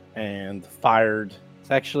disintegrated and fired. It's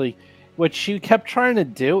actually what she kept trying to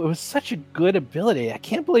do. It was such a good ability. I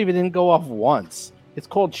can't believe it didn't go off once. It's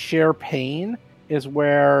called Share Pain, is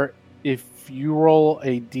where if you roll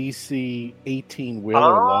a DC 18 will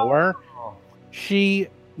or lower, she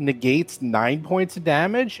negates 9 points of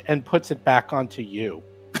damage and puts it back onto you.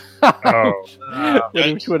 Oh.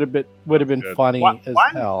 Which would have been Good. funny as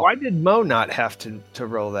hell. Why did Mo not have to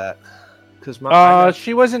roll that? Because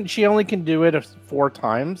She wasn't. She only can do it 4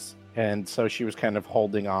 times, and so she was kind of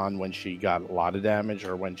holding on when she got a lot of damage,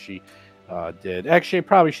 or when she did. Actually, I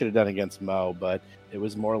probably should have done against Mo, but it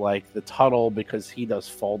was more like the Tuttle because he does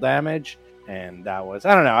full damage, and that was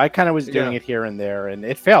I don't know. I kind of was doing it here and there, and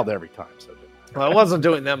it failed every time. So. Well, I wasn't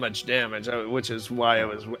doing that much damage, which is why I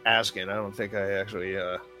was asking. I don't think I actually.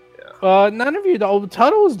 None of you.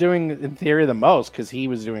 Tuttle was doing, in theory, the most because he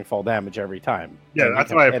was doing full damage every time. Yeah, And he that's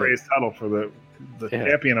kept why I hitting. praised Tuttle for the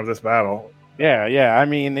champion of this battle. Yeah. I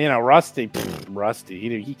mean, Rusty.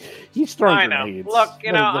 He's throwing I know. grenades. Look,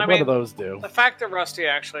 what do those do? The fact that Rusty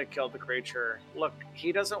actually killed the creature, look,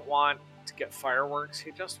 he doesn't want to get fireworks.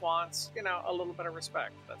 He just wants, a little bit of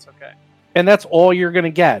respect. That's okay. And that's all you're gonna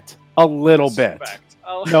get. A little bit. Respect.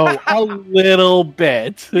 Oh. No, a little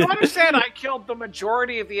bit. You understand? I killed the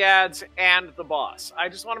majority of the ads and the boss. I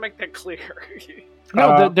just want to make that clear.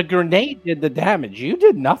 No, the grenade did the damage. You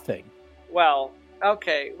did nothing. Well,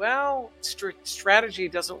 okay. Well, strategy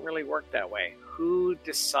doesn't really work that way. Who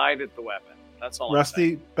decided the weapon? That's all.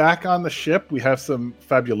 Rusty, back on the ship, we have some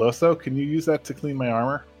Fabuloso. Can you use that to clean my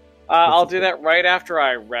armor? I'll do that right after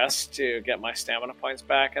I rest to get my stamina points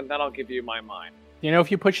back, and then I'll give you my mine.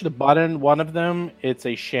 If you push the button, one of them, it's a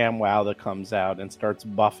ShamWow that comes out and starts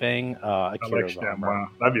buffing Akira's armor. Wow,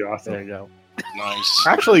 that'd be awesome. There you go. Nice.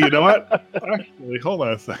 Actually, you know what? Actually, hold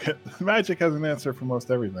on a second. Magic has an answer for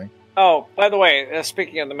most everything. Oh, by the way,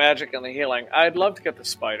 speaking of the magic and the healing, I'd love to get the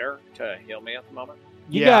spider to heal me at the moment.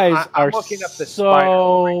 You Yeah, guys I'm are looking up the so spider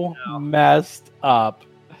right now. messed up,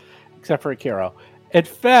 except for Akira. In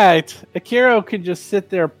fact, Akira can just sit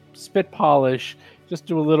there, spit polish, just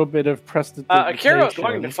do a little bit of prestidigitation. Akira's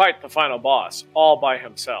going to fight the final boss all by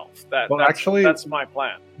himself. That's my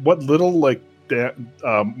plan. What little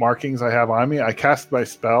markings I have on me, I cast my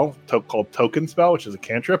spell called Token Spell, which is a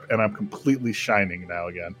cantrip, and I'm completely shining now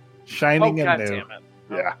again. Shining Oh, and God new. damn it.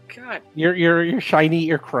 Yeah. Oh, God. You're shiny,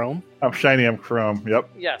 you're chrome. I'm shiny, I'm chrome. Yep.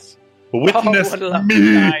 Yes. Witness what a lovely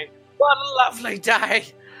me. day. What a lovely day.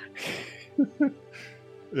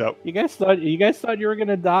 Yep. You guys thought you were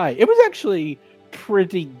gonna die. It was actually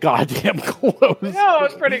pretty goddamn close. No, it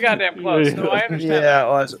was pretty goddamn close. No, I understand. Yeah, that. it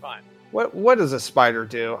was. That's fine. What does a spider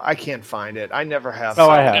do? I can't find it. I never have. Oh,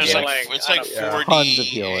 I have It's it. like, Healing. it's like Yeah. 48, Tons of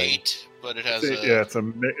healing. but it has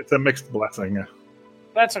It's a mixed blessing.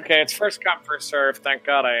 That's okay. It's first come, first serve. Thank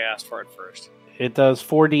God I asked for it first. It does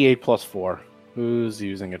 4d8 plus 4. Who's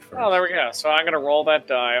using it first? Oh, there we go. So I'm going to roll that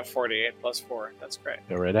die of 48 plus 4. That's great.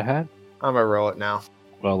 Go right ahead. I'm gonna roll it now.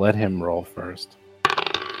 Well, let him roll first.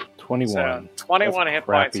 21. So 21 That's hit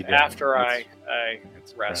crappy points damage. after I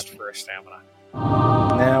That's rest crappy. for stamina.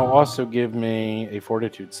 Now also give me a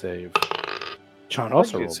fortitude save. John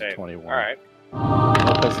also Fortitude rolled save. 21. All right.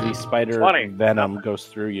 Because the spider 20. venom goes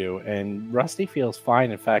through you, and Rusty feels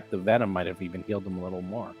fine. In fact, the venom might have even healed him a little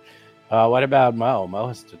more. What about Mo? Mo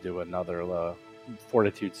has to do another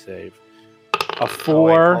fortitude save. A 4. Oh,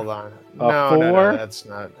 wait, hold on. No, 4? no, that's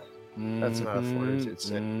not. That's not a fortitude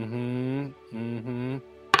save.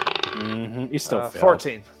 You still fail.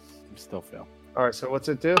 14. You still fail. All right. So what's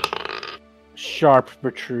it do? Sharp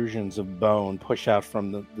protrusions of bone push out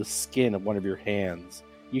from the skin of one of your hands.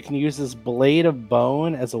 You can use this blade of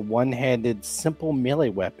bone as a one-handed simple melee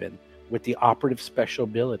weapon with the operative special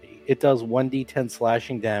ability. It does 1d10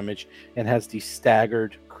 slashing damage and has the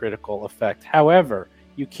staggered critical effect. However,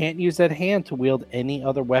 you can't use that hand to wield any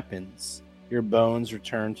other weapons. Your bones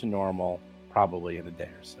return to normal probably in a day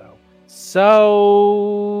or so.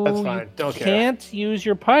 So That's fine. Don't you care. can't use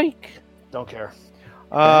your pike. Don't care.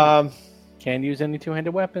 Can't use any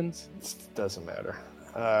two-handed weapons. It doesn't matter.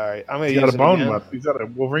 All right. I'm gonna He's use got a it bone again. weapon. He's got a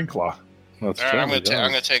Wolverine claw. That's All right, I'm true,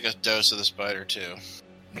 gonna it take a dose of the spider too. does.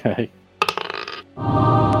 Okay.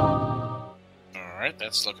 All right,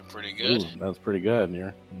 that's looking pretty good. Ooh, that's pretty good.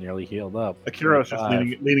 You're nearly healed up. Akira's just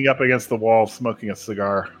 25. leaning up against the wall, smoking a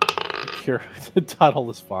cigar. Tuttle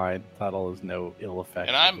is fine. Tuttle is no ill effect.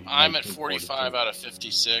 And of the I'm at 1942. 45 out of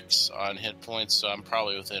 56 on hit points, so I'm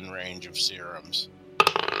probably within range of serums.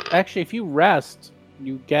 Actually, if you rest,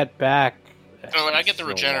 you get back. Oh, and I get the so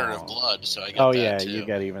regenerative long. blood, so I get Oh that yeah, too. you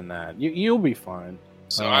get even that. You'll be fine.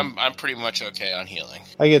 So I'm pretty much okay on healing.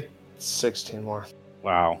 I get 16 more.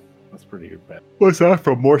 Wow, that's pretty bad. What's that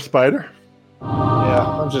from? More spider? Yeah,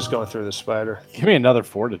 I'm just going through the spider. Give me another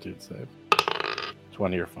fortitude save.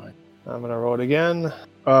 20, you're fine. I'm gonna roll it again.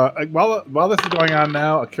 While this is going on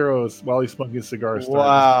now, Akira is, while he's smoking a cigar, is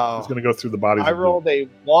Wow. going to go through the bodies. I of rolled a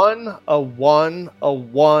 1, a 1, a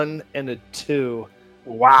 1, and a 2.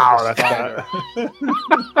 Wow, for the that's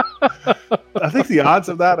bad. I think the odds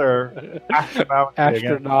of that are astronomical.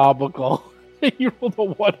 Astronomical. You rolled a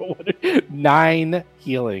 1, 9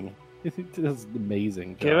 healing. This is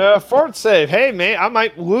amazing. Give it a fort save. Hey, mate, I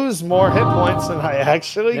might lose more hit points than I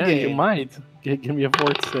actually Yeah, gain. you might. Give me a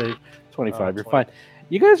fort save. 25, you're 20. fine.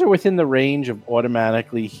 You guys are within the range of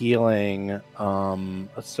automatically healing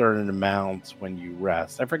a certain amount when you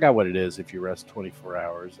rest. I forgot what it is if you rest 24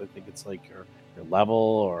 hours. I think it's like your level,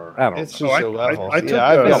 or I don't It's know. just I- your level. I took yeah,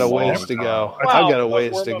 I've the got a small ways to one. go. Well, I've got a look,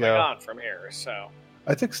 ways we're to moving go. on from here, so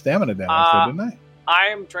I took stamina damage, didn't I?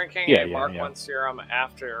 I'm drinking Yeah, a yeah, Mark yeah. 1 serum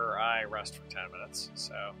after I rest for 10 minutes.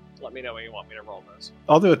 So let me know when you want me to roll those.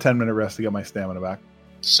 I'll do a 10-minute rest to get my stamina back.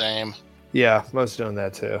 Same. Yeah, most doing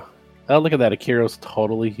that too. Oh, look at that. Akira's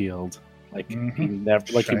totally healed. Like he Mhm. never,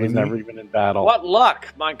 like he was Shiny. never even in battle. What luck!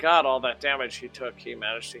 My God, all that damage he took, he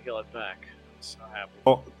managed to heal it back. I'm so happy.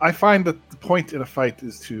 Well, I find that the point in a fight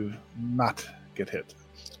is to not get hit.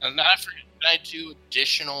 And I forget, did I do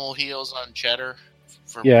additional heals on Cheddar?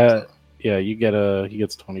 Yeah. Yeah, he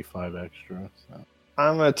gets 25 extra. So.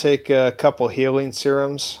 I'm gonna take a couple healing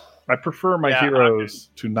serums. I prefer my Yeah, heroes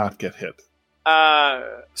to not get hit.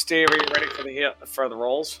 Steve, are you ready for the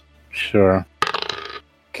rolls? Sure.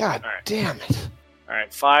 God All right. damn it! All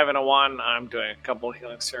right, 5 and a 1. I'm doing a couple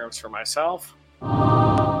healing serums for myself.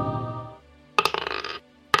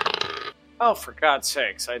 Oh, for God's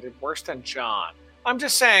sakes, I did worse than John. I'm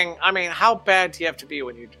just saying, I mean, how bad do you have to be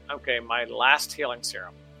when you... Okay, my last healing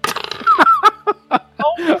serum.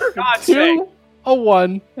 Oh, for God's sake. 2, a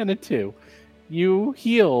 1, and a 2. You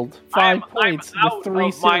healed 5 points I'm out with 3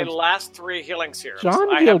 of my serums. last 3 healing serums. John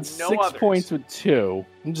I healed have no 6 others. points with 2.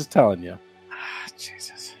 I'm just telling you. Ah,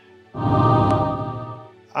 Jesus.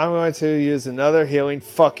 I'm going to use another healing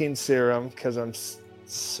fucking serum because it's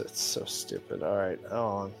so stupid. All right,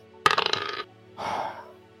 hold on.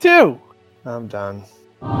 2. I'm done.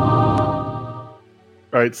 All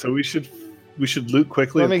right, so we should loot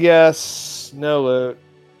quickly. Let me guess. No loot.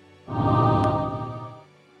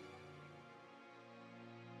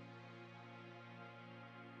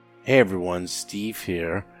 Hey everyone, Steve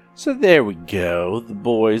here. So there we go. The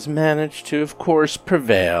boys managed to, of course,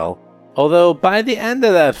 prevail. Although by the end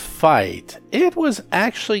of that fight, it was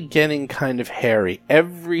actually getting kind of hairy.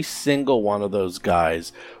 Every single one of those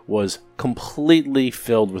guys was completely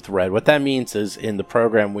filled with red. What that means is in the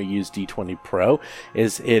program we use D20 Pro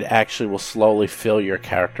is it actually will slowly fill your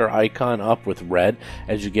character icon up with red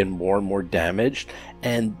as you get more and more damaged.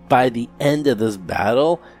 And by the end of this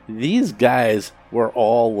battle, these guys were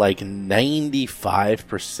all like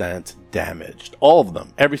 95% damaged. All of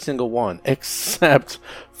them, every single one, except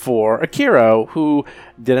for Akira, who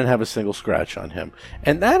didn't have a single scratch on him.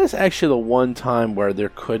 And that is actually the one time where there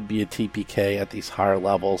could be a TPK at these higher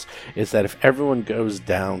levels, is that if everyone goes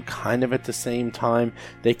down kind of at the same time,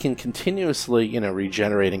 they can continuously,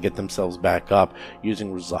 regenerate and get themselves back up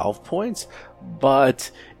using resolve points. But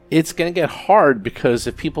it's going to get hard because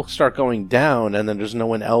if people start going down and then there's no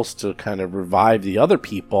one else to kind of revive the other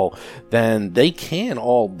people, then they can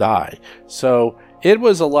all die. So it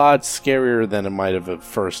was a lot scarier than it might have at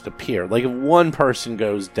first appeared. Like if one person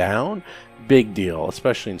goes down, big deal,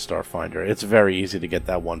 especially in Starfinder. It's very easy to get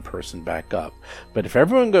that one person back up. But if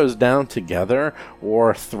everyone goes down together,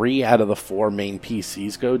 or 3 out of the 4 main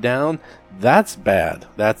PCs go down, that's bad.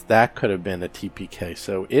 That could have been a TPK.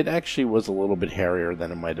 So it actually was a little bit hairier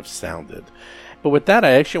than it might have sounded. But with that,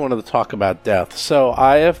 I actually wanted to talk about death. So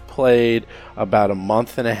I have played about a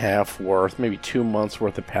month and a half worth, maybe 2 months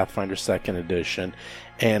worth of Pathfinder 2nd Edition.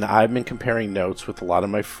 And I've been comparing notes with a lot of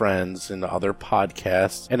my friends in other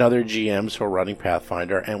podcasts and other GMs who are running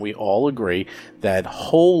Pathfinder. And we all agree that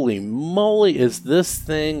holy moly, is this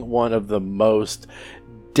thing one of the most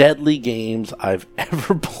deadly games I've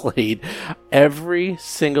ever played. Every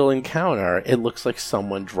single encounter, it looks like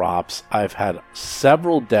someone drops. I've had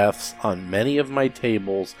several deaths on many of my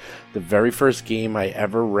tables. The very first game I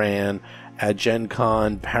ever ran at Gen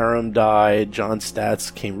Con, Param died, John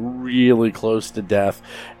Stats came really close to death.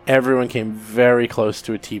 Everyone came very close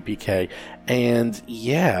to a TPK. And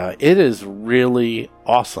yeah, it is really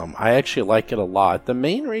awesome. I actually like it a lot. The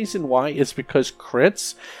main reason why is because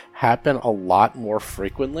crits happen a lot more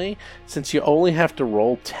frequently, since you only have to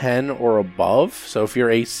roll 10 or above. So if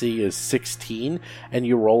your AC is 16 and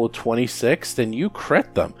you roll a 26, then you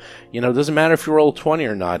crit them. It doesn't matter if you roll 20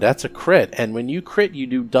 or not, that's a crit. And when you crit, you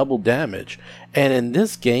do double damage. And in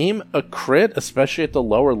this game, a crit, especially at the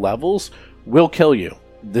lower levels, will kill you.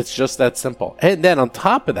 It's just that simple. And then on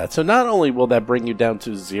top of that, so not only will that bring you down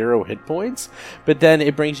to 0 hit points, but then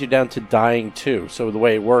it brings you down to dying 2. So the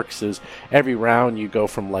way it works is every round you go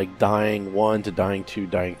from like dying 1 to dying 2,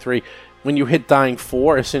 dying 3. When you hit dying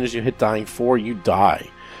 4, as soon as you hit dying 4, you die.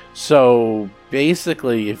 So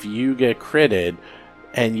basically, if you get critted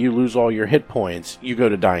and you lose all your hit points, you go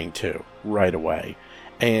to dying 2 right away.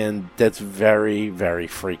 And that's very, very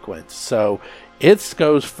frequent. So it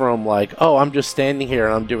goes from like, oh, I'm just standing here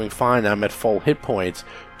and I'm doing fine, I'm at full hit points,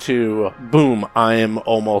 to boom, I am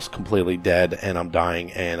almost completely dead and I'm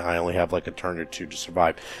dying and I only have like a turn or two to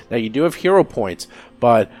survive. Now you do have hero points,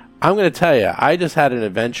 but I'm going to tell you, I just had an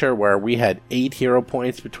adventure where we had 8 hero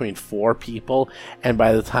points between 4 people, and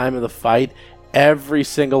by the time of the fight, every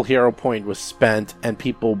single hero point was spent and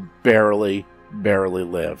people barely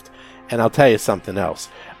lived. And I'll tell you something else.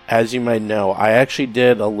 As you might know, I actually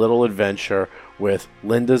did a little adventure with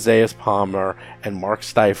Linda Zayas Palmer and Mark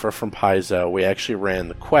Stifer from Paizo. We actually ran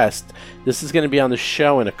the quest. This is going to be on the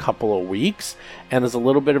show in a couple of weeks, and as a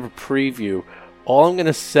little bit of a preview, all I'm going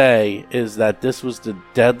to say is that this was the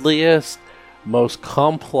deadliest, most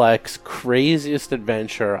complex, craziest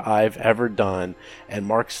adventure I've ever done, and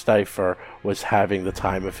Mark Stifer was having the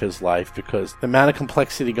time of his life, because the amount of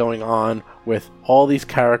complexity going on with all these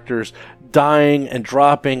characters dying and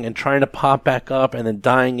dropping and trying to pop back up and then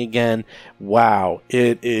dying again. Wow,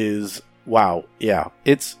 it is. Wow, yeah,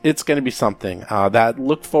 it's going to be something.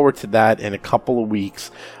 Look forward to that in a couple of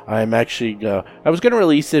weeks. I'm actually, I was going to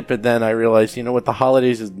release it, but then I realized, you know what, the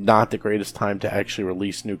holidays is not the greatest time to actually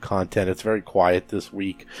release new content. It's very quiet this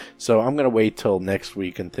week, so I'm going to wait till next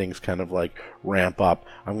week and things kind of like ramp up.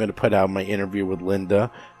 I'm going to put out my interview with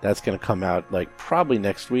Linda. That's going to come out like probably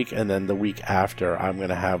next week, and then the week after I'm going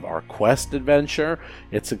to have our quest adventure.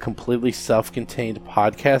 It's a completely self-contained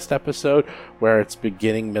podcast episode where it's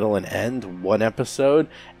beginning, middle, and end, one episode,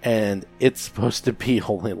 and it's supposed to be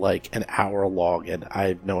only like an hour long, and I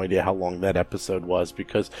have no idea how long that episode was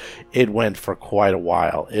because it went for quite a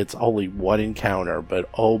while. It's only one encounter, but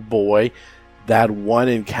oh boy, that one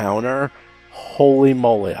encounter Holy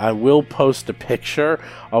moly. I will post a picture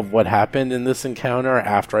of what happened in this encounter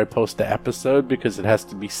after I post the episode because it has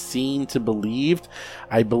to be seen to believed.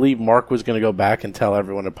 I believe Mark was going to go back and tell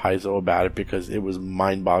everyone at Paizo about it because it was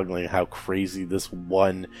mind-boggling how crazy this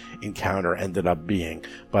one encounter ended up being.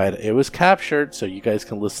 But it was captured, so you guys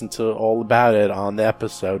can listen to all about it on the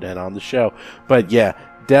episode and on the show. But yeah,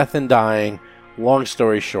 death and dying. Long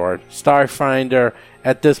story short, Starfinder,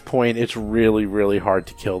 at this point, it's really, really hard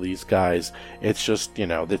to kill these guys. It's just,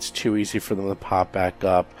 it's too easy for them to pop back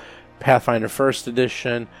up. Pathfinder 1st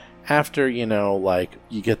Edition, after, you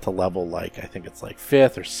get to level, I think it's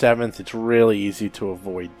 5th or 7th, it's really easy to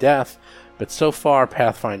avoid death. But so far,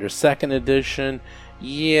 Pathfinder 2nd Edition,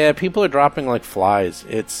 yeah, people are dropping like flies.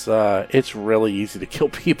 It's really easy to kill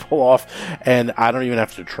people off, and I don't even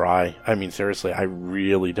have to try. I mean, seriously, I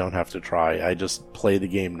really don't have to try. I just play the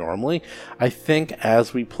game normally. I think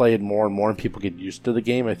as we play it more and more and people get used to the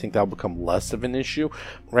game, I think that'll become less of an issue.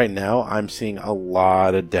 Right now, I'm seeing a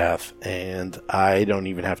lot of death, and I don't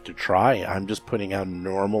even have to try. I'm just putting out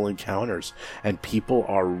normal encounters, and people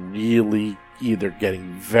are really either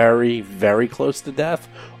getting very, very close to death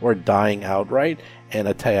or dying outright. And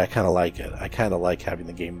I tell you, I kind of like it. I kind of like having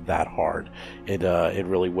the game that hard.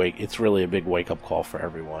 It's really a big wake-up call for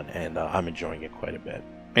everyone, and I'm enjoying it quite a bit.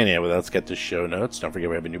 Anyway, let's get to show notes. Don't forget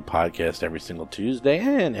we have a new podcast every single Tuesday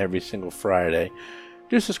and every single Friday.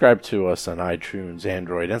 Do subscribe to us on iTunes,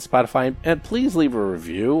 Android, and Spotify, and please leave a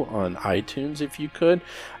review on iTunes if you could.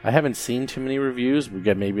 I haven't seen too many reviews. We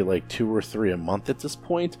get maybe 2 or 3 a month at this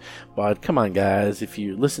point, but come on, guys. If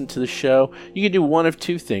you listen to the show, you can do one of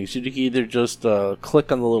two things. You can either just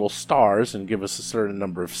click on the little stars and give us a certain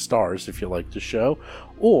number of stars if you like the show,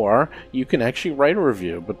 or you can actually write a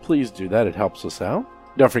review, but please do that. It helps us out.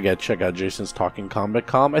 Don't forget, check out Jason's Talking Combat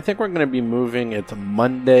column. I think we're going to be moving it to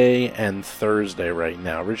Monday and Thursday right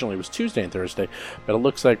now. Originally it was Tuesday and Thursday, but it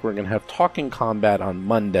looks like we're going to have Talking Combat on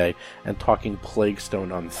Monday and Talking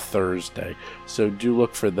Plaguestone on Thursday. So do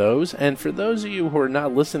look for those. And for those of you who are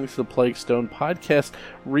not listening to the Plaguestone podcast,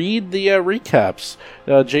 read the recaps.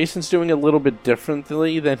 Jason's doing it a little bit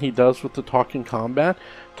differently than he does with the Talking Combat.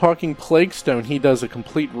 Talking Plaguestone, he does a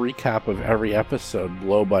complete recap of every episode,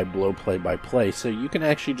 blow by blow, play by play, so you can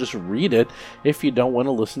actually just read it if you don't want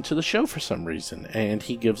to listen to the show for some reason. And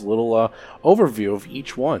he gives a little overview of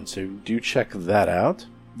each one, so do check that out.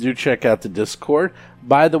 Do check out the Discord.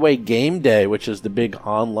 By the way, Game Day, which is the big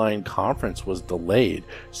online conference, was delayed.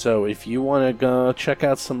 So if you want to go check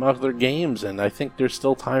out some other games, and I think there's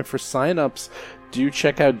still time for signups, do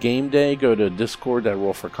check out Game Day. Go to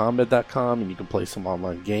discord.rollforcombat.com and you can play some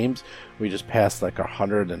online games. We just passed our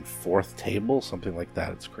 104th table, something like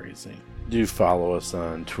that. It's crazy. Do follow us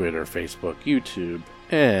on Twitter, Facebook, YouTube,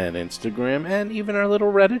 and Instagram, and even our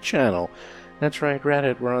little Reddit channel. That's right,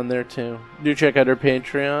 Reddit, we're on there too. Do check out our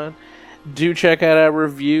Patreon. Do check out our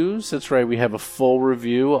reviews. That's right, we have a full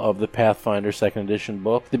review of the Pathfinder 2nd Edition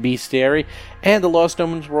book, The Bestiary, and the Lost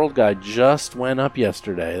Omens World Guide just went up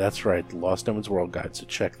yesterday. That's right, the Lost Omens World Guide, so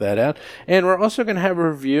check that out. And we're also going to have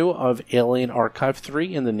a review of Alien Archive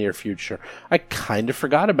 3 in the near future. I kind of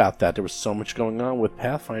forgot about that. There was so much going on with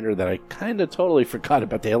Pathfinder that I kind of totally forgot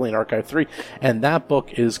about the Alien Archive 3, and that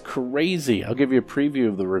book is crazy. I'll give you a preview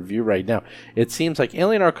of the review right now. It seems like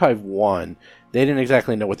Alien Archive 1, they didn't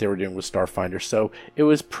exactly know what they were doing with Starfinder, so it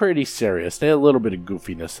was pretty serious. They had a little bit of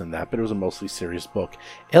goofiness in that, but it was a mostly serious book.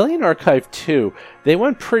 Alien Archive 2, they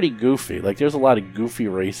went pretty goofy. There's a lot of goofy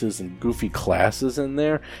races and goofy classes in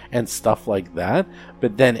there and stuff like that.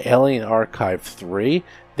 But then Alien Archive 3,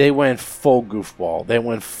 they went full goofball. They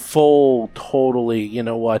went full, totally, you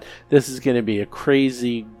know what, this is going to be a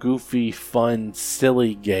crazy, goofy, fun,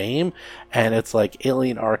 silly game. And it's like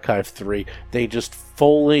Alien Archive 3. They just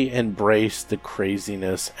fully embraced the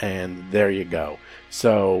craziness, and there you go.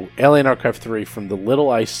 So, Alien Archive 3, from the little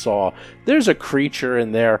I saw, there's a creature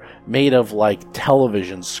in there made of,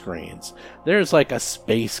 television screens. There's, a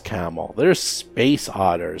space camel. There's space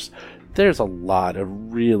otters. There's a lot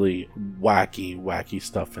of really wacky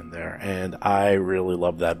stuff in there, and I really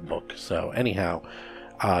love that book. So, anyhow,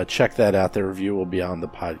 check that out. The review will be on the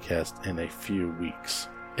podcast in a few weeks.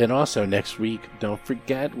 And also, next week, don't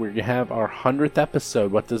forget, we're going to have our 100th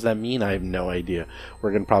episode. What does that mean? I have no idea.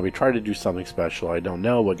 We're going to probably try to do something special. I don't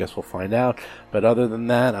know. I guess we'll find out. But other than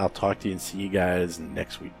that, I'll talk to you and see you guys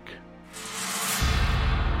next week.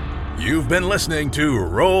 You've been listening to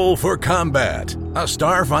Roll for Combat, a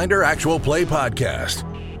Starfinder actual play podcast.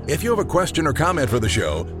 If you have a question or comment for the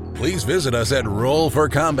show, please visit us at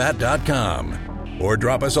rollforcombat.com or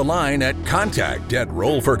drop us a line at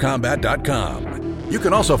contact@rollforcombat.com. You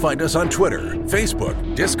can also find us on Twitter,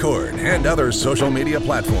 Facebook, Discord, and other social media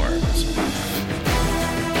platforms.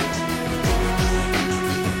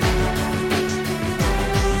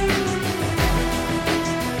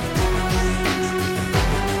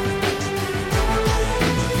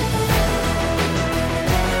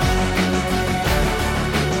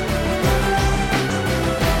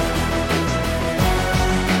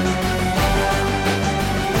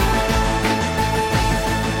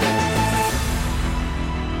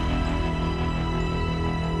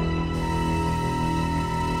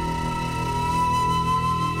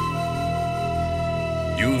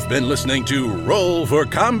 You've been listening to Roll for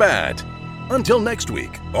Combat. Until next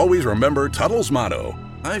week, always remember Tuttle's motto: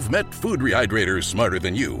 I've met food rehydrators smarter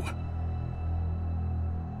than you.